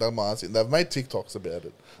fucking done my ass in. They've made TikToks about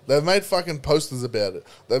it. They've made fucking posters about it.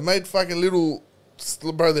 They've made fucking little...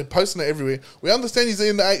 Bro, they're posting it everywhere. We understand he's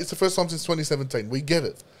in the 8. It's the first time since 2017. We get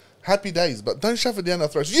it. Happy days, but don't shove it down our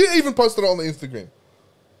throats. You even posted it on the Instagram.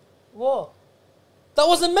 What? That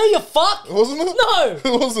wasn't me, you fuck! Wasn't it? No!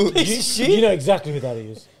 It wasn't. Piece of shit. You know exactly who that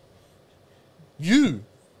is. You.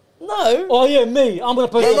 No. Oh yeah, me. I'm gonna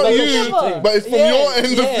post No, it not back on you. the team. But it's from Yeah, your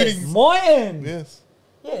end yes. of things. My end. Yes.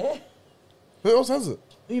 Yeah. Who else has it?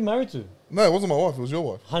 Who are you married to? No, it wasn't my wife. It was your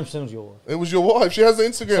wife. 100% was your wife. It was your wife. She has the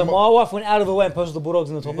Instagram. So my wife went out of the way and posted the Bulldogs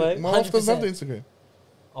in the top 8. My wife doesn't have the 100%. Instagram.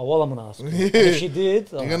 Oh, well, I'm gonna ask. her. Yeah. And if she did,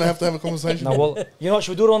 You're going to have a conversation. No, well, you know what?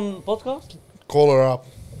 Should we do it on podcast? Call her up.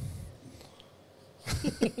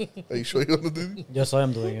 Are you sure you want to do this? Yes, I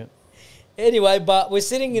am doing it. Anyway, but we're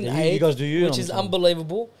sitting in Yeah, you 8, guys do you, which I'm is sorry.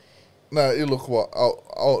 unbelievable. No, you look what?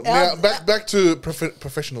 Now, back to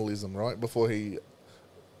professionalism, right? Before he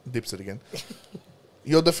dips it again.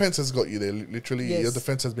 Your defense has got you there, literally. Yes. Your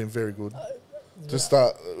defense has been very good. to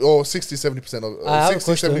start, or 60-70% of I have a 60-70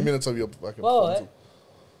 question. minutes of your fucking Whoa, performance.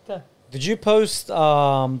 Okay. Did you post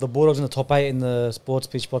the Bulldogs in the top 8 in the Sports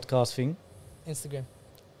Pitch podcast thing? Instagram.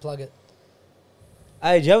 Plug it.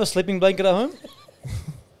 Hey, do you have a sleeping blanket at home?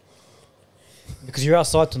 Because you're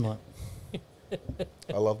outside tonight.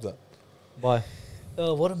 I love that. Bye.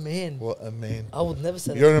 Oh, what a man. What a man. I would never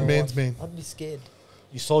say that. You're to a my man's wife. man. I'd be scared.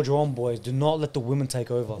 You soldier on, boys. Do not let the women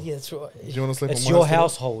take over. Yeah, that's right. Do you want to sleep It's on my your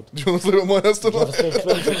house household. tonight? Do you want to sleep on my house You have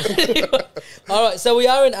tonight? to sleep- All right, so we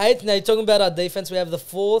are in 8th. Now, you're talking about our defense. We have the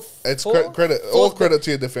fourth. It's fourth? credit. Fourth All be- credit to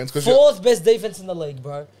your defense. Fourth best defense in the league,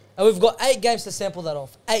 bro. And we've got 8 games to sample that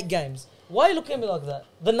off. 8 games. Why are you looking at me like that?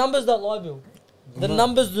 The numbers don't lie, Bill. The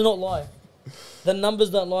numbers do not lie. The numbers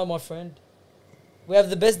don't lie, my friend. We have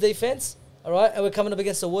the best defense, all right, and we're coming up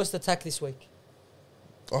against the worst attack this week.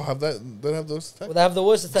 Oh, have they don't have those attacks? Well, they have the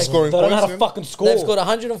worst attack. Scoring They don't know how points, to yeah? fucking score. They've scored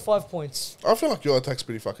 105 points. I feel like your attack's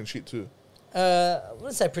pretty fucking shit too. I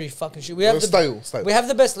wouldn't say pretty fucking shit. We have Stale. we have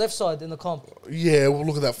the best left side in the comp. Yeah, well,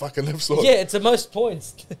 look at that fucking left side. Yeah, it's the most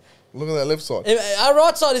points. Look at that left side. Our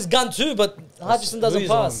right side is gun too, but Hutchison doesn't Who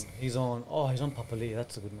pass. He's on. Oh, he's on Papali.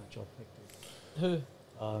 That's a good matchup. Who?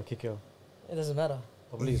 Kikyo. It doesn't matter.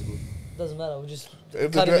 Papali is good. It doesn't matter. We just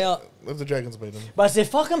If cut him out. if the Dragons beat them. But it's their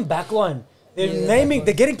fucking backline. They're Yeah, naming. backline.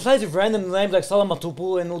 They're getting players with random names like Salah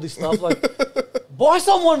Matupu and all this stuff. Like, buy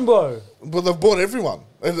someone, bro. But they've bought everyone.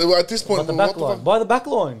 At this point, But the what backline. fuck? Buy the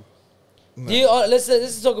backline. Do you,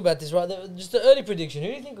 let's talk about this, right? Just the early prediction. Who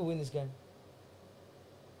do you think will win this game?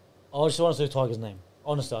 I just want to see Tiger's name.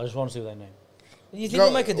 Honestly, I just want to see their name. Do you think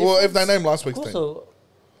will make a difference? Well, if they name last Of week's course, team. so,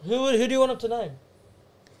 Who do you want them to name?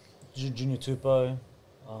 Junior Tupou.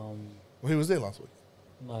 He was there last week.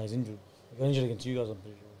 No, he's injured. He got injured against you guys, I'm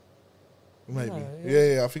pretty sure. Maybe. No,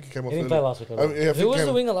 Yeah, I think he came off He didn't early. play last week. I I, don't mean, yeah, I Who think was he the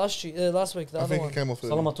came, winger last week? The I other think one. he came off early.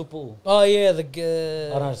 Salah Matupu. Oh yeah, I don't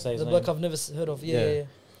know how to say his the name. bloke I've never heard of. Yeah, Yeah. yeah. yeah.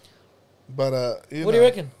 But, What do you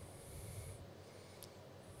reckon?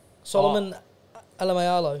 Solomon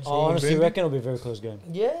Alamayalo. I honestly Bendy? reckon it'll be a very close game.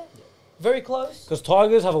 Yeah, very close. Because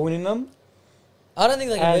Tigers have a win in them. I don't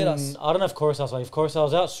think they can beat And us. I don't know if Coruscant's like. If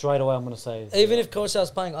Coruscant's out, straight away I'm going to say. Even if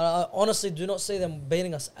Coruscant's playing, I honestly do not see them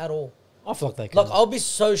beating us at all. I feel like they can. Like, I'll be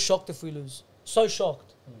so shocked if we lose. So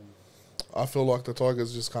shocked. I feel like the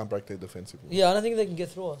Tigers just can't break their defensive. Yeah, I don't think they can get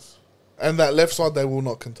through us. And that left side, they will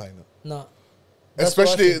not contain it. No. That's what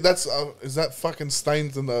I Especially, think. is that fucking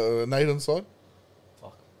Staines in the Nathan side?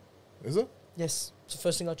 Fuck. Is it? Yes, it's the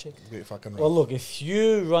first thing I checked. Yeah, fucking Well, right. look, if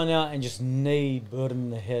you run out and just knee Burden in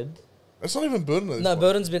the head, It's not even Burden. at this No, point.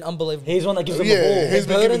 Burden's been unbelievable. he's one that gives them Yeah, the ball. he's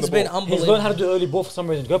been giving Burden's the been ball. He's learned how to unbelievable. do early ball for some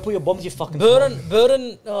reason. Go put your bombs, you fucking.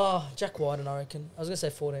 Burden, Jack Wyden, I reckon. I was going to say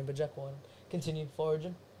 14, but Jack Wyden. Continue for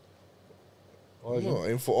Origin. Origin.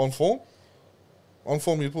 No, on form? On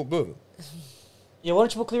form, you put Burden. Yeah, why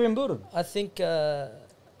don't you put Cleary in Burden? I think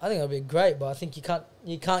that'd be great, but I think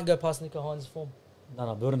you can't go past Nico Hines' form.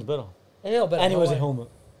 No, Burden's better. Yeah, better. And he no was a way. helmet.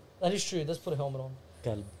 That is true. Let's put a helmet on.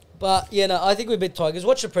 Okay. But yeah, no, I think we beat Tigers.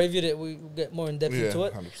 Watch the preview that we get more in depth Yeah, into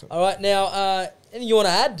it. 100%. All right, now anything you want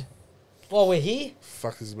to add while we're here?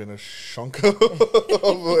 Fuck, this has been a shonker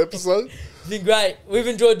of an episode. It's been great. We've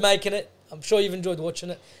enjoyed making it. I'm sure you've enjoyed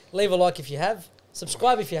watching it. Leave a like if you have.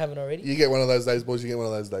 Subscribe if you haven't already. You get one of those days, boys. You get one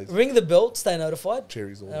of those days. Ring the bell. Stay notified.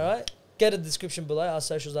 Cherries all All right. Get a description below. Our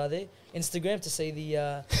socials are there. Instagram to see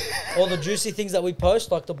the all the juicy things that we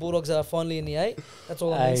post, like the Bulldogs that are finally in the 8. That's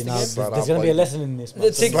all on Hey, no, Instagram. But there's I'll going to be a bite lesson in this. The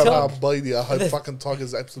man. TikTok. But I'll bleed you. I hope fucking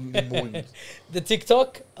Tigers absolutely moist. The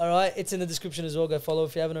TikTok, all right, it's in the description as well. Go follow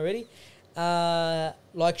if you haven't already.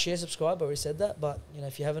 Like, share, subscribe. I already said that, but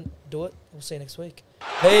if you haven't, do it. We'll see you next week.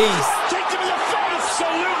 Peace. Take them to the front,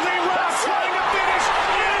 absolutely.